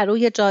و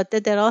روی جاده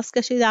دراز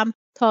کشیدم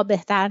تا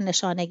بهتر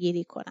نشانه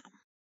گیری کنم.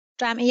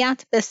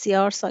 جمعیت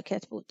بسیار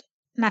ساکت بود.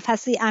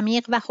 نفسی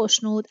عمیق و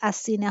خوشنود از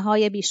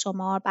سینه‌های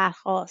بیشمار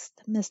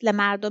برخاست، مثل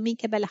مردمی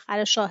که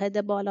بالاخره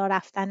شاهد بالا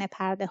رفتن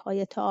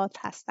پرده‌های تئاتر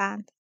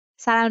هستند.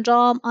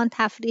 سرانجام آن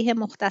تفریح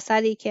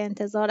مختصری که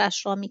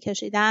انتظارش را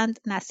می‌کشیدند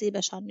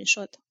نصیبشان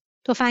می‌شد.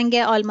 تفنگ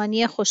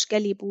آلمانی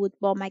خوشگلی بود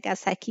با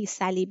مگسکی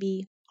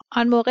صلیبی.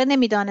 آن موقع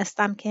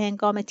نمی‌دانستم که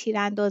هنگام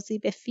تیراندازی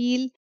به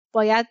فیل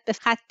باید به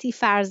خطی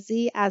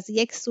فرضی از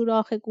یک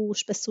سوراخ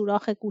گوش به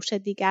سوراخ گوش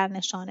دیگر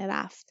نشانه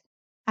رفت.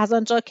 از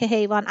آنجا که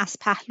حیوان از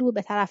پهلو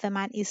به طرف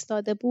من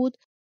ایستاده بود،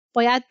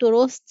 باید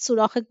درست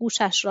سوراخ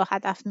گوشش را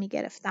هدف می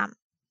گرفتم.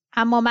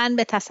 اما من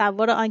به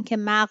تصور آنکه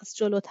مغز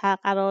جلوتر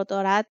قرار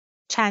دارد،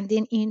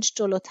 چندین اینچ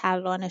جلوتر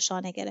را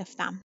نشانه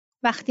گرفتم.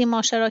 وقتی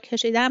ماشه را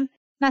کشیدم،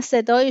 نه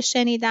صدایی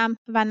شنیدم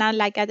و نه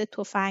لگد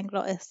تفنگ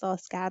را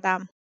احساس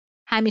کردم.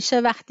 همیشه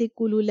وقتی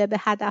گلوله به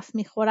هدف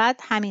می‌خورد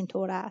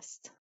همینطور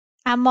است.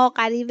 اما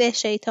غریو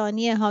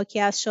شیطانی حاکی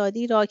از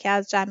شادی را که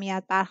از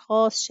جمعیت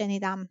برخاست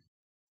شنیدم.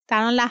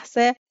 در آن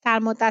لحظه در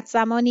مدت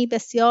زمانی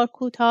بسیار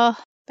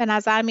کوتاه به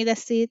نظر می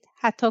رسید،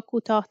 حتی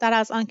کوتاه‌تر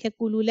از آن که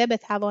گلوله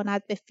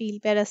بتواند به فیل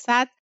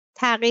برسد،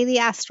 تغییری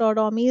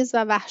اسرارآمیز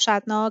و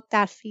وحشتناک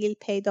در فیل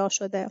پیدا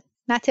شده.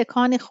 نه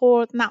تکانی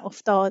خورد نه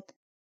افتاد،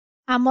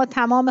 اما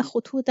تمام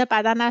خطوط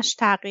بدنش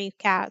تغییر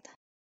کرد.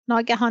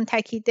 ناگهان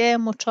تکیده،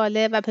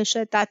 مچاله و به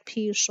شدت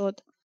پیر شد.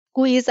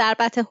 گویی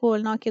ضربت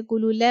هولناک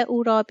گلوله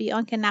او را بی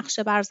آنکه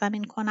نقشه بر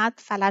زمین کند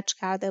فلج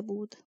کرده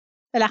بود.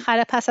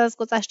 بالاخره پس از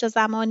گذشت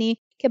زمانی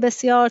که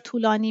بسیار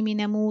طولانی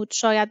می‌نمود،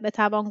 شاید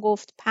بتوان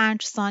گفت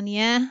 5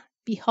 ثانیه،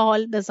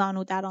 بیحال به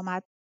زانو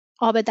درآمد.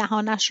 آب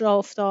دهانش را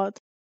افتاد.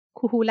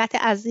 کهولت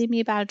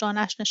عظیمی بر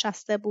جانش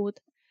نشسته بود.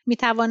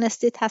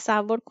 می‌توانستی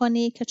تصور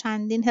کنی که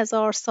چندین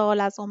هزار سال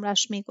از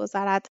عمرش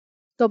می‌گذرد.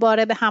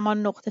 دوباره به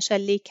همان نقطه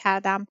شلیک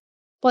کردم.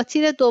 با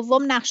تیر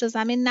دوم نقش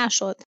زمین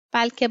نشد،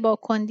 بلکه با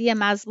کندی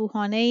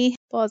مذبوحانه‌ای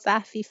با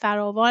ضعفی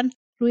فراوان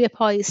روی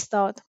پا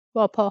ایستاد،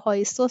 با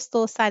پاهایی سست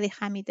و سری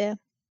خمیده.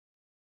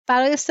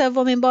 برای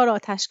سومین بار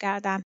آتش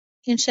کردم.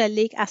 این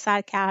شلیک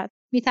اثر کرد.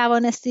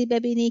 می‌توانستی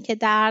ببینی که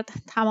درد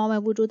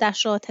تمام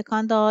وجودش را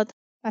تکان داد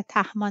و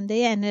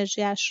ته‌مانده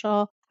انرژیش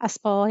را از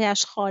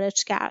پاهایش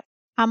خارج کرد.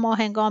 اما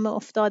هنگام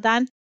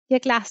افتادن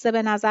یک لحظه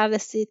به نظر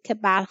رسید که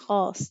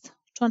برخاست،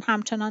 چون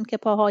همچنان که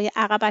پاهای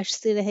عقبش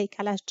زیر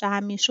هیکلش جمع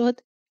می‌شد،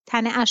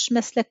 تنه‌اش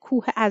مثل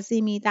کوه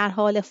عظیمی در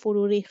حال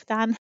فرو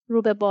ریختن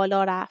رو به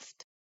بالا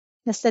رفت.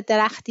 مثل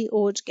درختی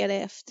اوج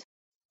گرفت.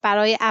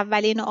 برای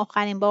اولین و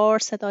آخرین بار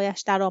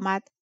صدایش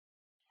درآمد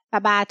و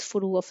بعد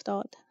فرو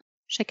افتاد.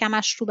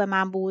 شکمش رو به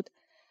من بود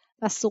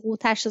و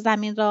سقوطش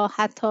زمین را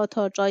حتی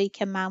تا جایی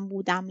که من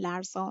بودم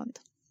لرزاند.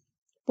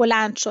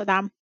 بلند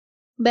شدم.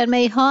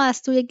 برمی‌ها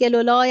از توی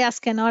گلولای از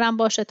کنارم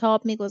با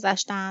شتاب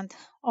می‌گذشتند.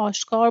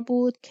 آشکار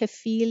بود که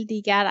فیل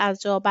دیگر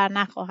از جا بر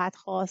نخواهد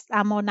خاست،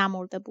 اما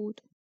نمرده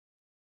بود.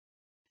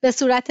 به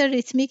صورت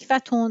ریتمیک و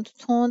تند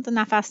تند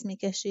نفس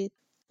می‌کشید.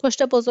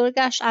 پشت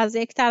بزرگش از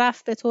یک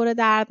طرف به طور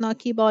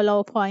دردناکی بالا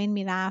و پایین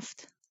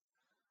می‌رفت.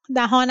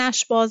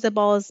 دهانش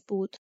باز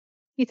بود.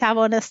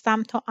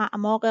 می‌توانستم تا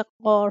اعماق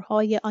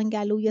غارهای آن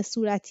گلوی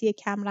صورتی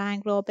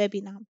کمرنگ را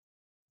ببینم.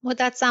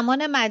 مدت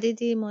زمان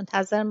مدیدی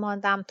منتظر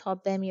ماندم تا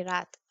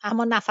بمیرد،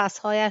 اما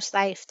نفسهایش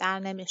ضعیف‌تر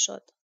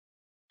نمی‌شد.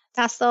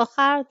 دست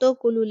آخر 2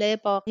 گلوله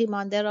باقی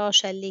مانده را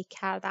شلیک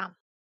کردم.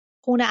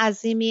 خون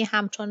عظیمی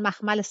همچون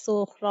مخمل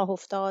سرخ راه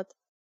افتاد،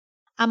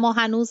 اما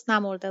هنوز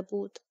نمرده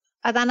بود.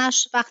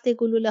 بدنش وقتی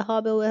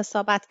گلوله‌ها به او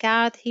اصابت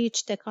کرد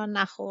هیچ تکان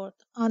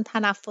نخورد. آن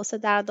تنفس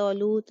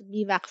دردآلود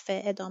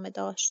بی‌وقفه ادامه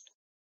داشت.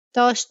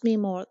 داشت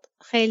می‌مرد،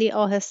 خیلی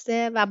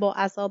آهسته و با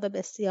عذاب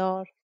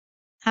بسیار.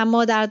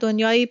 اما در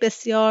دنیایی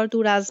بسیار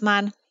دور از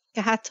من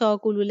که حتی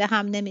گلوله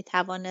هم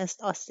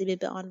نمی‌توانست آسیبی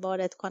به آن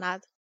وارد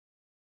کند.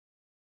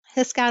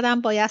 حس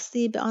کردم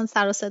بایستی به آن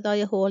سر و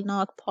صدای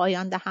هولناک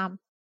پایان دهم.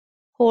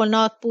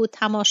 هولناک بود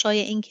تماشای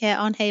اینکه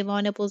آن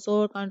حیوان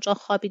بزرگ آنجا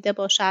خوابیده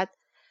باشد،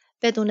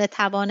 بدون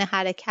توان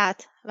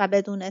حرکت و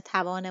بدون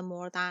توان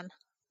مردن،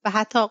 و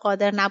حتی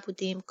قادر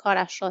نبودیم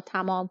کارش را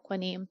تمام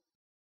کنیم.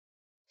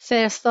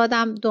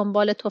 فرستادم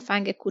دنبال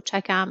تفنگ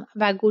کوچکم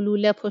و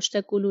گلوله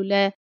پشت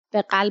گلوله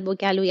به قلب و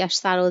گلویش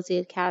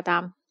سرازیر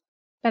کردم.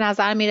 به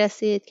نظر می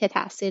رسید که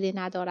تأثیری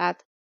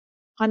ندارد.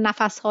 آن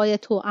نفسهای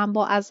توأم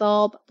با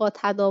عذاب با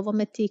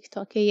تداوم تیک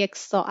تاک 1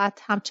 ساعت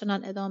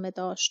همچنان ادامه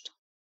داشت.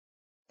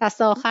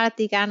 دست آخر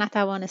دیگر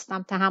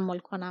نتوانستم تحمل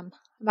کنم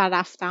و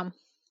رفتم.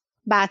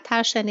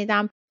 بعدتر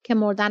شنیدم که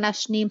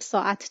مردنش 1/2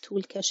 ساعت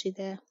طول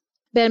کشیده.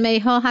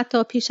 برمی‌ها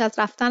حتی پیش از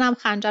رفتنم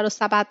خنجر و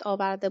سبد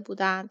آورده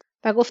بودند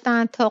و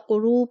گفتند تا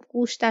غروب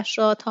گوشتش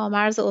را تا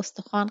مرز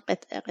استخوان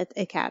قطعه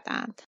قطعه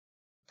کردند.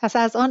 پس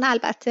از آن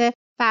البته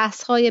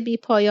بحث‌های بی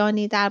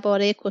پایانی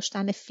درباره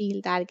کشتن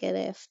فیل در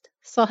گرفت.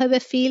 صاحب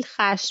فیل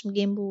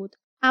خشمگین بود،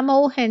 اما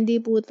او هندی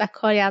بود و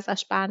کاری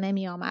ازش بر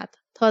نمی آمد.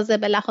 تازه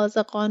به لحاظ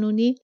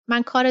قانونی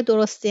من کار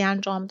درستی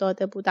انجام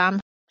داده بودم،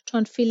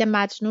 چون فیل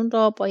مجنون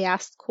را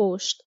بایست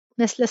کشت،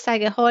 مثل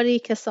سگ هاری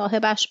که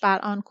صاحبش بر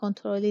آن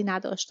کنترلی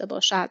نداشته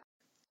باشد.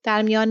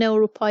 در میان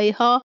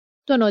اروپایی‌ها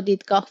 2 نوع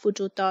دیدگاه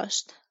وجود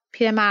داشت.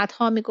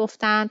 پیرمردها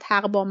می‌گفتند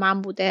حق با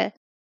من بوده.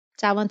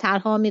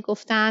 جوانترها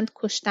می‌گفتند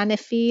کشتن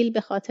فیل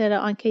به خاطر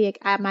آنکه یک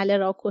عمله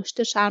را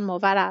کشته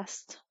شرم‌آور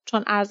است،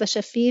 چون ارزش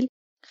فیل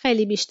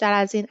خیلی بیشتر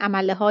از این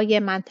عمله‌های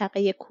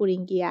منطقه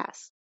کورینگی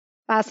است.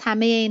 و از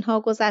همه اینها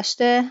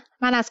گذشته،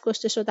 من از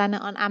کشته شدن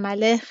آن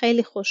عمله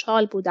خیلی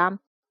خوشحال بودم،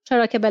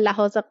 چرا که به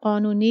لحاظ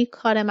قانونی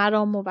کار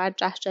مرا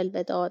موجه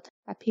جلوه داد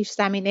و پیش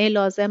زمینه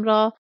لازم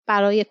را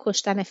برای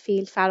کشتن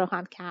فیل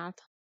فراهم کرد.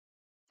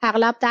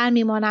 اغلب در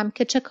میمانم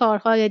که چه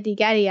کارهای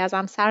دیگری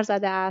ازم سر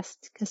زده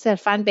است که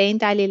صرفاً به این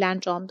دلیل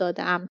انجام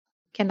دادم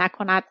که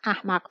نکند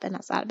احمق به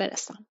نظر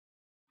برسم.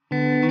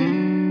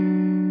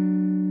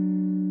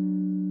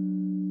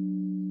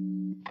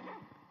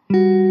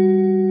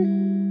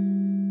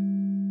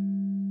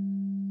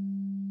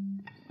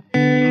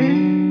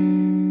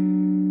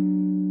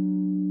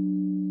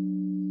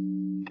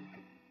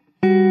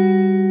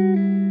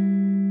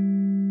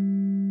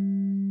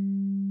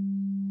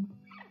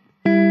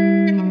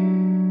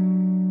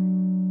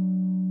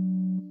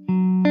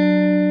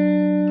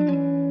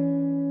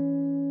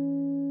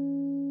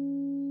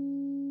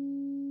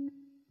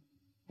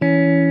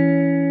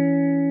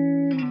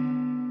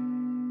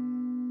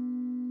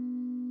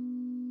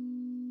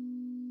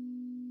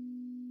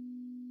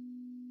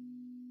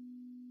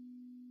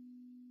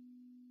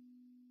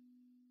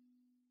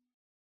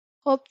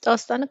 خب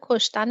داستان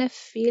کشتن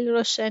فیل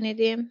رو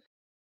شنیدیم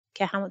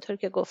که همونطور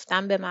که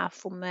گفتم به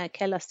مفهوم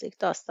کلاسیک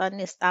داستان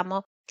نیست،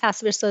 اما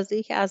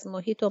تصویرسازی که از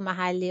محیط و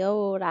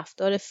محلی‌ها و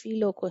رفتار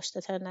فیل و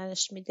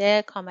کشتنش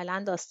میده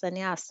کاملا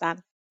داستانی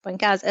هستن. با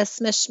اینکه از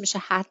اسمش میشه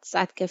حدس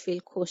زد که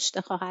فیل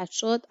کشته خواهد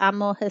شد،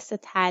 اما حس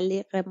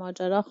تعلیق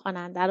ماجرا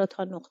خواننده رو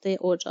تا نقطه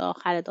اوج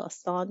آخر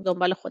داستان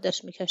دنبال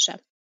خودش میکشه.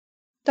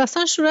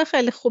 داستان شروع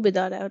خیلی خوبی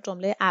داره.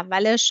 جمله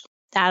اولش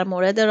در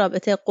مورد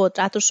رابطه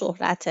قدرت و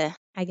شهرته.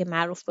 اگه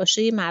معروف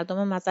باشی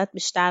مردم ازت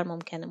بیشتر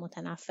ممکنه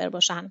متنفر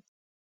باشن.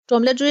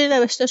 جمله جوری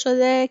نوشته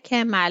شده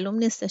که معلوم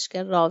نیستش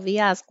که راوی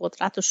از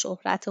قدرت و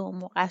شهرت اون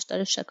موقعش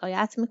داره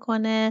شکایت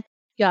میکنه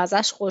یا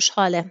ازش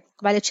خوشحاله،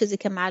 ولی چیزی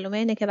که معلومه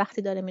اینه که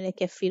وقتی داره میره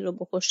که فیل رو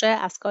بکشه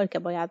از کاری که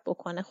باید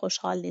بکنه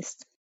خوشحال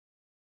نیست.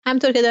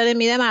 همینطور که داره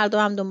میره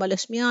مردم هم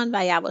دنبالش میان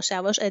و یواش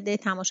یواش عده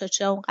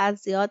تماشاچی‌ها اونقدر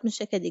زیاد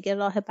میشه که دیگه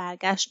راه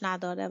برگشت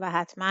نداره و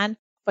حتما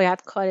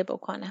باید کاری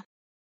بکنه.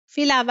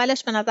 فیل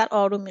اولش به نظر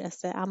آروم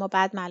میرسه، اما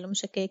بعد معلوم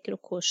میشه که یکی رو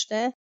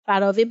کشته و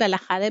راوی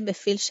بالاخره به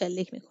فیل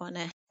شلیک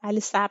میکنه، ولی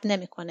صبر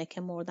نمیکنه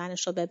که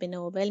مردنش رو ببینه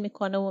و ول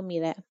میکنه و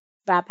میره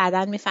و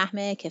بعداً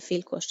میفهمه که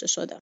فیل کشته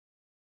شده.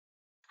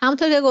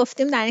 همونطور که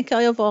گفتیم در اینکه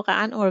آیا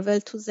واقعاً اورول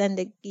تو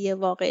زندگی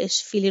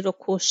واقعش فیلی رو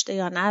کشته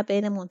یا نه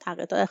بین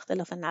منتقدا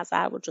اختلاف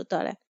نظر وجود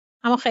داره،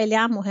 اما خیلی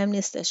هم مهم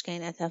نیستش که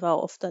این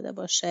اتفاق افتاده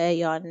باشه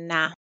یا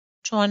نه،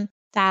 چون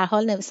در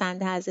حال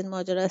نویسنده از این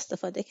ماجرا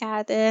استفاده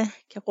کرده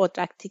که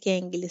قدرتی که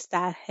انگلیس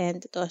در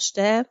هند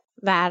داشته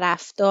و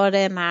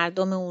رفتار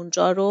مردم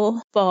اونجا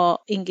رو با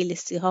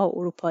انگلیسی ها و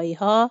اروپایی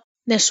ها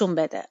نشون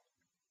بده.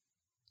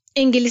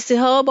 انگلیسی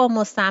ها با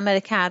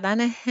مستعمره کردن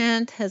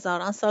هند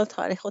هزاران سال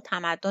تاریخ و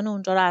تمدن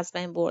اونجا رو از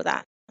بین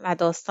بردن و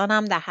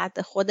داستانم در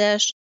حد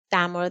خودش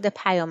در مورد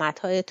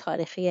پیامدهای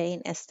تاریخی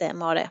این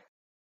استعماره.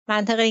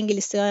 منطق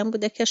انگلیسی ها این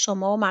بوده که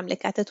شما و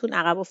مملکتتون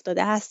عقب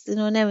افتاده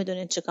هستین و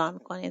نمیدونین چه کار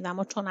میکنید،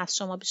 اما چون از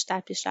شما بیشتر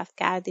پیشرفت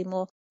کردیم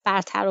و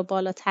برتر و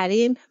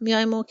بالاتریم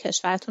میایم و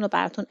کشورتون رو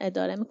براتون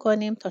اداره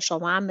میکنیم تا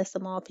شما هم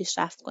مثل ما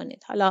پیشرفت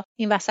کنید. حالا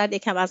این وسط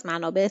یکم از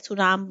منابعتون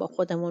هم با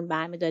خودمون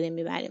برمیداریم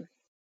میبریم.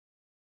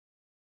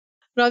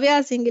 راوی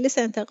از انگلیس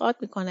انتقاد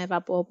میکنه و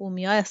با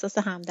بومی‌ها احساس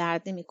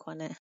همدردی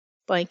میکنه،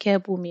 با اینکه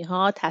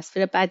بومی‌ها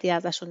تصویر بدی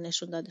ازشون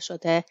نشون داده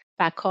شده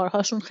و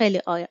کارهاشون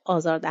خیلی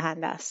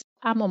آزاردهنده است،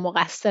 اما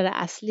مقصر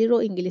اصلی رو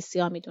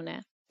انگلیسی‌ها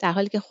میدونه، در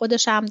حالی که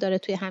خودش هم داره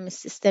توی همین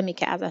سیستمی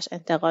که ازش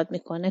انتقاد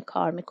میکنه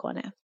کار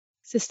میکنه.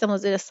 سیستم رو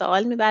زیر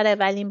سوال میبره،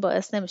 ولی این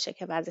باعث نمیشه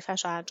که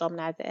وظیفه‌شو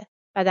انجام نده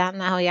و در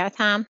نهایت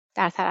هم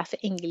در طرف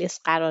انگلیس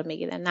قرار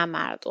میگیره نه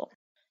مردم.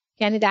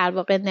 یعنی در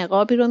واقع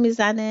نقابی رو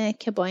میزنه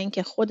که با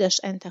اینکه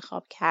خودش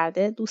انتخاب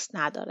کرده دوست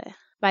نداره،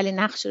 ولی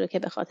نقشی رو که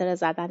به خاطر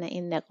زدن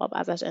این نقاب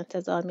ازش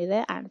انتظار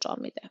میره انجام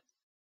میده.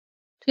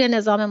 توی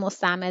نظام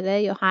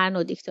مستعمره یا هر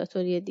نوع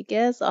دیکتاتوری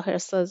دیگه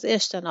ظاهرسازی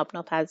اجتناب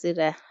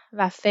ناپذیره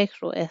و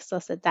فکر و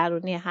احساس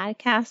درونی هر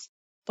کس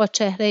با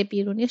چهره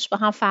بیرونیش با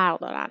هم فرق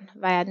دارن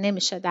و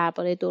نمیشه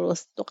درباره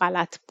درست و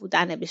غلط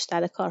بودن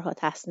بیشتر کارها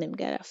تصمیم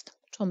گرفت،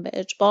 چون به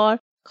اجبار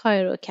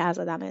کاری رو که از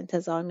آدم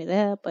انتظار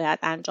میره باید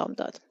انجام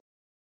داد.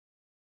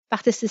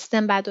 وقتی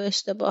سیستم بد و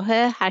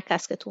اشتباهه، هر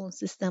کس که تو اون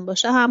سیستم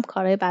باشه هم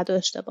کارهای بد و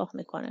اشتباه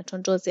میکنه،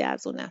 چون جزئی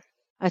از اونه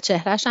و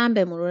چهرهش هم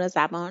به مرور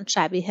زمان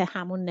شبیه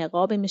همون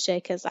نقابی میشه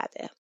که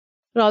زده.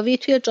 راوی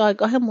توی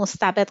جایگاه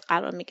مستبد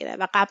قرار میگیره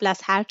و قبل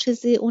از هر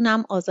چیزی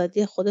اونم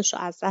آزادی خودش رو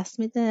از دست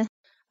میده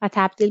و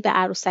تبدیل به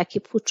عروسکی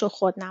پوچ و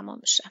خودنما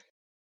میشه،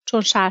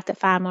 چون شرط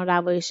فرمان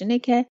رواییش اینه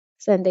که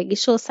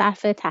زندگیشو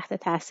صرف تحت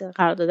تاثیر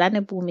قرار دادن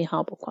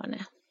بومی‌ها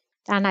بکنه.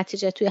 در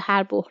نتیجه توی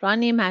هر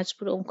بحرانی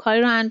مجبور اون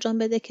کاری رو انجام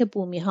بده که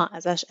بومی‌ها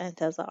ازش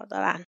انتظار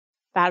دارن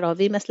و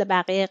راوی مثل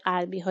بقیه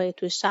غربی‌های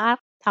توی شرق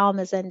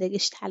تمام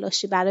زندگیش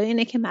تلاشی برای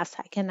اینه که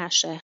مسحکه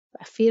نشه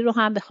و فیل رو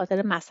هم به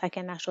خاطر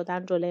مسحکه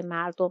نشدن جلوی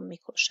مردم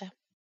میکشه.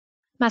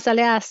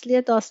 مسئله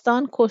اصلی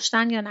داستان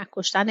کشتن یا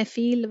نکشتن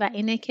فیل و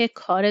اینه که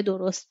کار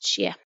درست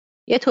چیه.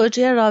 یه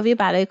توجیه راوی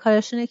برای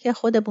کارش اینه که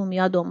خود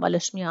بومی‌ها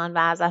دنبالش میان و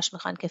ازش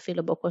میخوان که فیل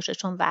رو بکشه،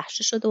 چون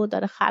وحشی شده و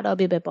داره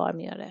خرابی به بار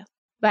میاره.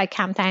 و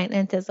کمترین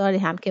انتظاری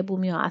هم که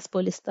بومی‌ها از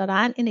پلیس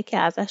دارن اینه که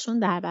ازشون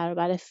در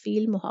برابر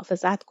فیل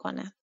محافظت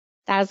کنه.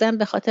 در ضمن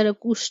به خاطر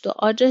گوشت و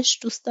عاجش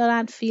دوست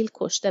دارن فیل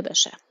کشته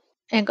بشه.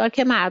 انگار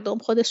که مردم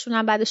خودشون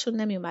هم بعدشون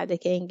نمی اومده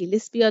که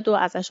انگلیس بیاد و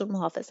ازشون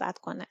محافظت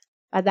کنه.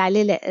 و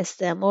دلیل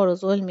استعمار و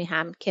ظلمی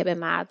هم که به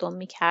مردم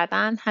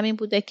میکردن همین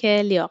بوده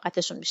که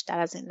لیاقتشون بیشتر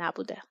از این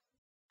نبوده.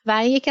 و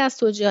این یکی از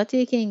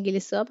توجیهاتیه که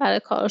انگلیسی‌ها برای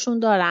کارشون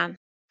دارن.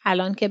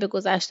 الان که به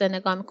گذشته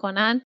نگاه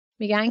میکنن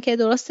میگن که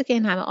درسته که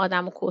این همه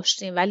آدمو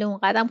کشتیم ولی اون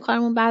قدم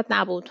کارمون بد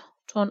نبود،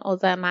 چون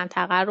اوضاع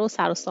منطقه رو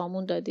سر و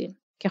سامون دادیم،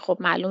 که خب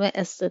معلومه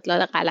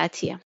استدلال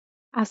غلطیه.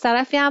 از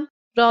طرفی هم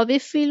راوی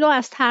فیل رو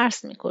از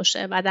ترس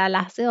میکشه و در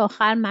لحظه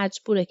آخر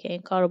مجبوره که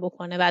این کارو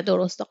بکنه و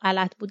درست و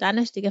غلط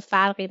بودنش دیگه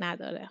فرقی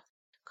نداره.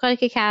 کاری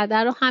که کرده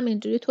رو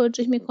همینجوری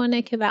توجیه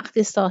میکنه که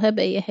وقتی صاحب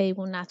یه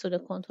حیوان نتونه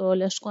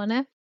کنترلش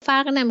کنه،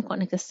 فرق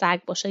نمیکنه که سگ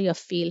باشه یا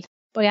فیل،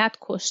 باید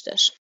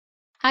کشتش.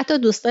 حتی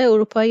دوستای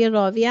اروپایی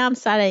راوی هم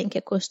سر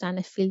اینکه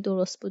کشتن فیل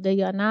درست بوده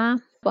یا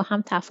نه با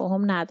هم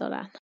تفاهم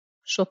ندارن.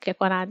 شوکه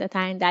کننده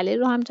ترین دلیل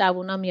رو هم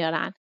جوونا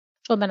میارن،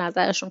 چون به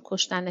نظرشون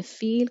کشتن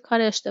فیل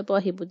کار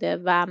اشتباهی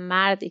بوده و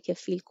مردی که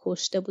فیل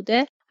کشته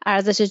بوده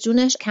ارزش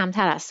جونش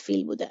کمتر از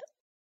فیل بوده.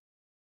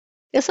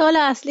 یه سوال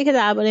اصلی که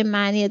درباره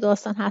معنی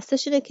داستان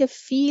هستش اینه که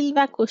فیل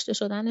و کشته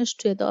شدنش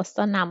توی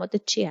داستان نماد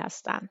چی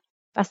هستن.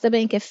 بسته به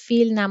اینکه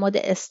فیل نماد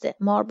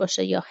استعمار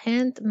باشه یا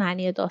هند،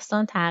 معنی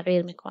داستان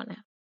تغییر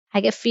میکنه.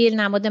 اگه فیل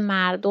نماد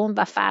مردم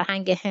و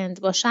فرهنگ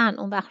هند باشن،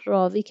 اون وقت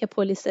راوی که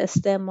پلیس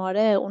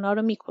استعماره اونا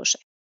رو میکشه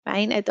و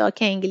این ادعا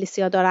که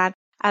انگلیسی‌ها دارن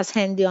از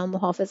هندیان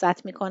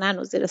محافظت میکنن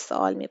و زیر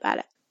سوال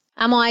میبره.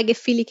 اما اگه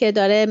فیلی که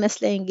داره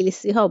مثل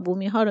انگلیسی‌ها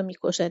بومی‌ها رو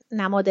میکشه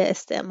نماد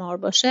استعمار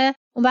باشه،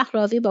 اون وقت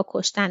راوی با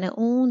کشتن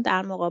اون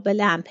در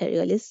مقابل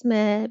امپریالیسم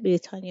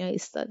بریتانیا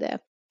ایستاده،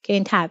 که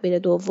این تعبیر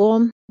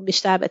دوم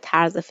بیشتر به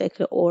طرز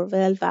فکر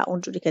اورول و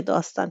اونجوری که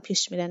داستان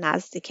پیش میره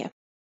نزدیکه.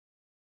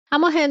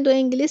 اما هند و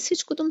انگلیس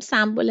هیچ کدوم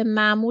سمبل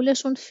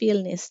معمولشون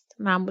فیل نیست.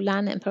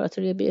 معمولاً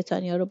امپراتوری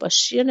بریتانیا رو با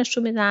شیر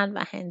نشون میدن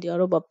و هندیا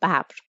رو با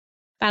ببر.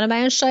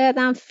 بنابراین شاید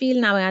هم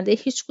فیل نماینده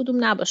هیچ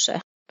کدوم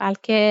نباشه،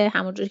 بلکه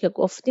همونجوری که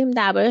گفتیم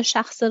درباره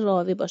شخص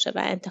راوی باشه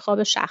و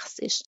انتخاب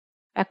شخصیش.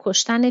 و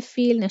کشتن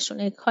فیل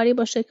نشونه کاری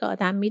باشه که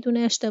آدم میدونه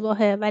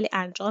اشتباهه ولی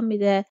انجام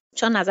میده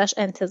چون ازش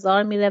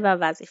انتظار میره و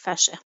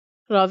وظیفشه.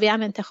 راوی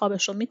هم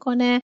انتخابش رو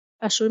میکنه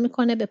و شروع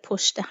میکنه به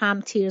پشت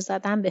هم تیر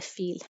زدن به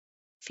فیل.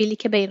 فیلی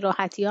که به این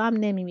راحتی ها هم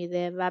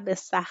نمیمیده و به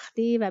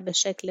سختی و به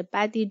شکل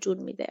بدی جون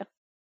میده.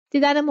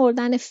 دیدن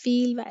مردن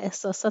فیل و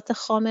احساسات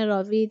خام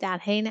راوی در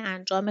حین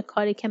انجام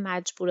کاری که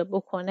مجبور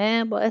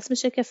بکنه باعث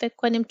میشه که فکر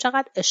کنیم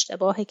چقدر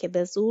اشتباهه که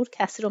به زور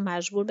کسی رو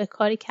مجبور به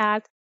کاری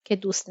کرد که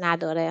دوست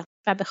نداره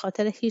و به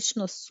خاطر هیچ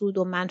نوع سود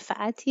و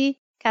منفعتی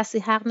کسی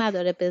حق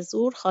نداره به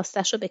زور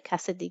خواستش رو به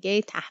کس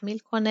دیگه تحمیل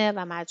کنه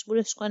و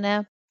مجبورش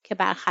کنه که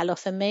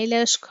برخلاف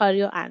میلش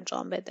کاری رو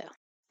انجام بده.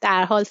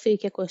 در حال فیلی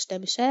که کشته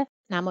میشه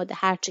نماد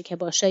هرچی که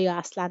باشه یا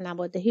اصلا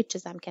نماد هیچ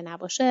چیزم که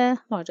نباشه،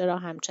 ماجرا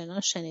همچنان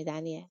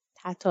شنیدنیه،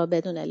 حتی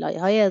بدون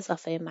لایه‌های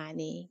اضافه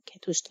معنی که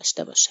توش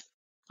داشته باشه.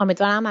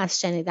 امیدوارم از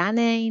شنیدن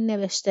این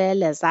نوشته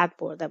لذت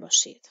برده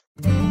باشید.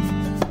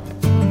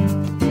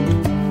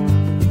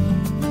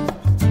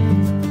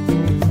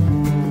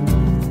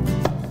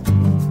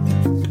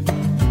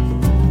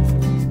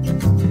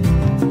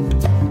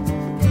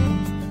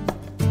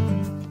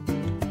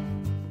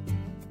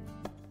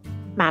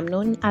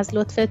 ممنون از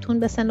لطفتون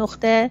به 3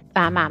 نقطه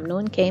و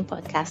ممنون که این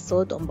پادکست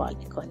رو دنبال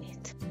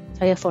میکنید.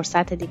 تا یه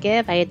فرصت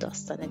دیگه و یه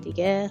داستان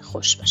دیگه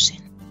خوش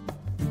باشین.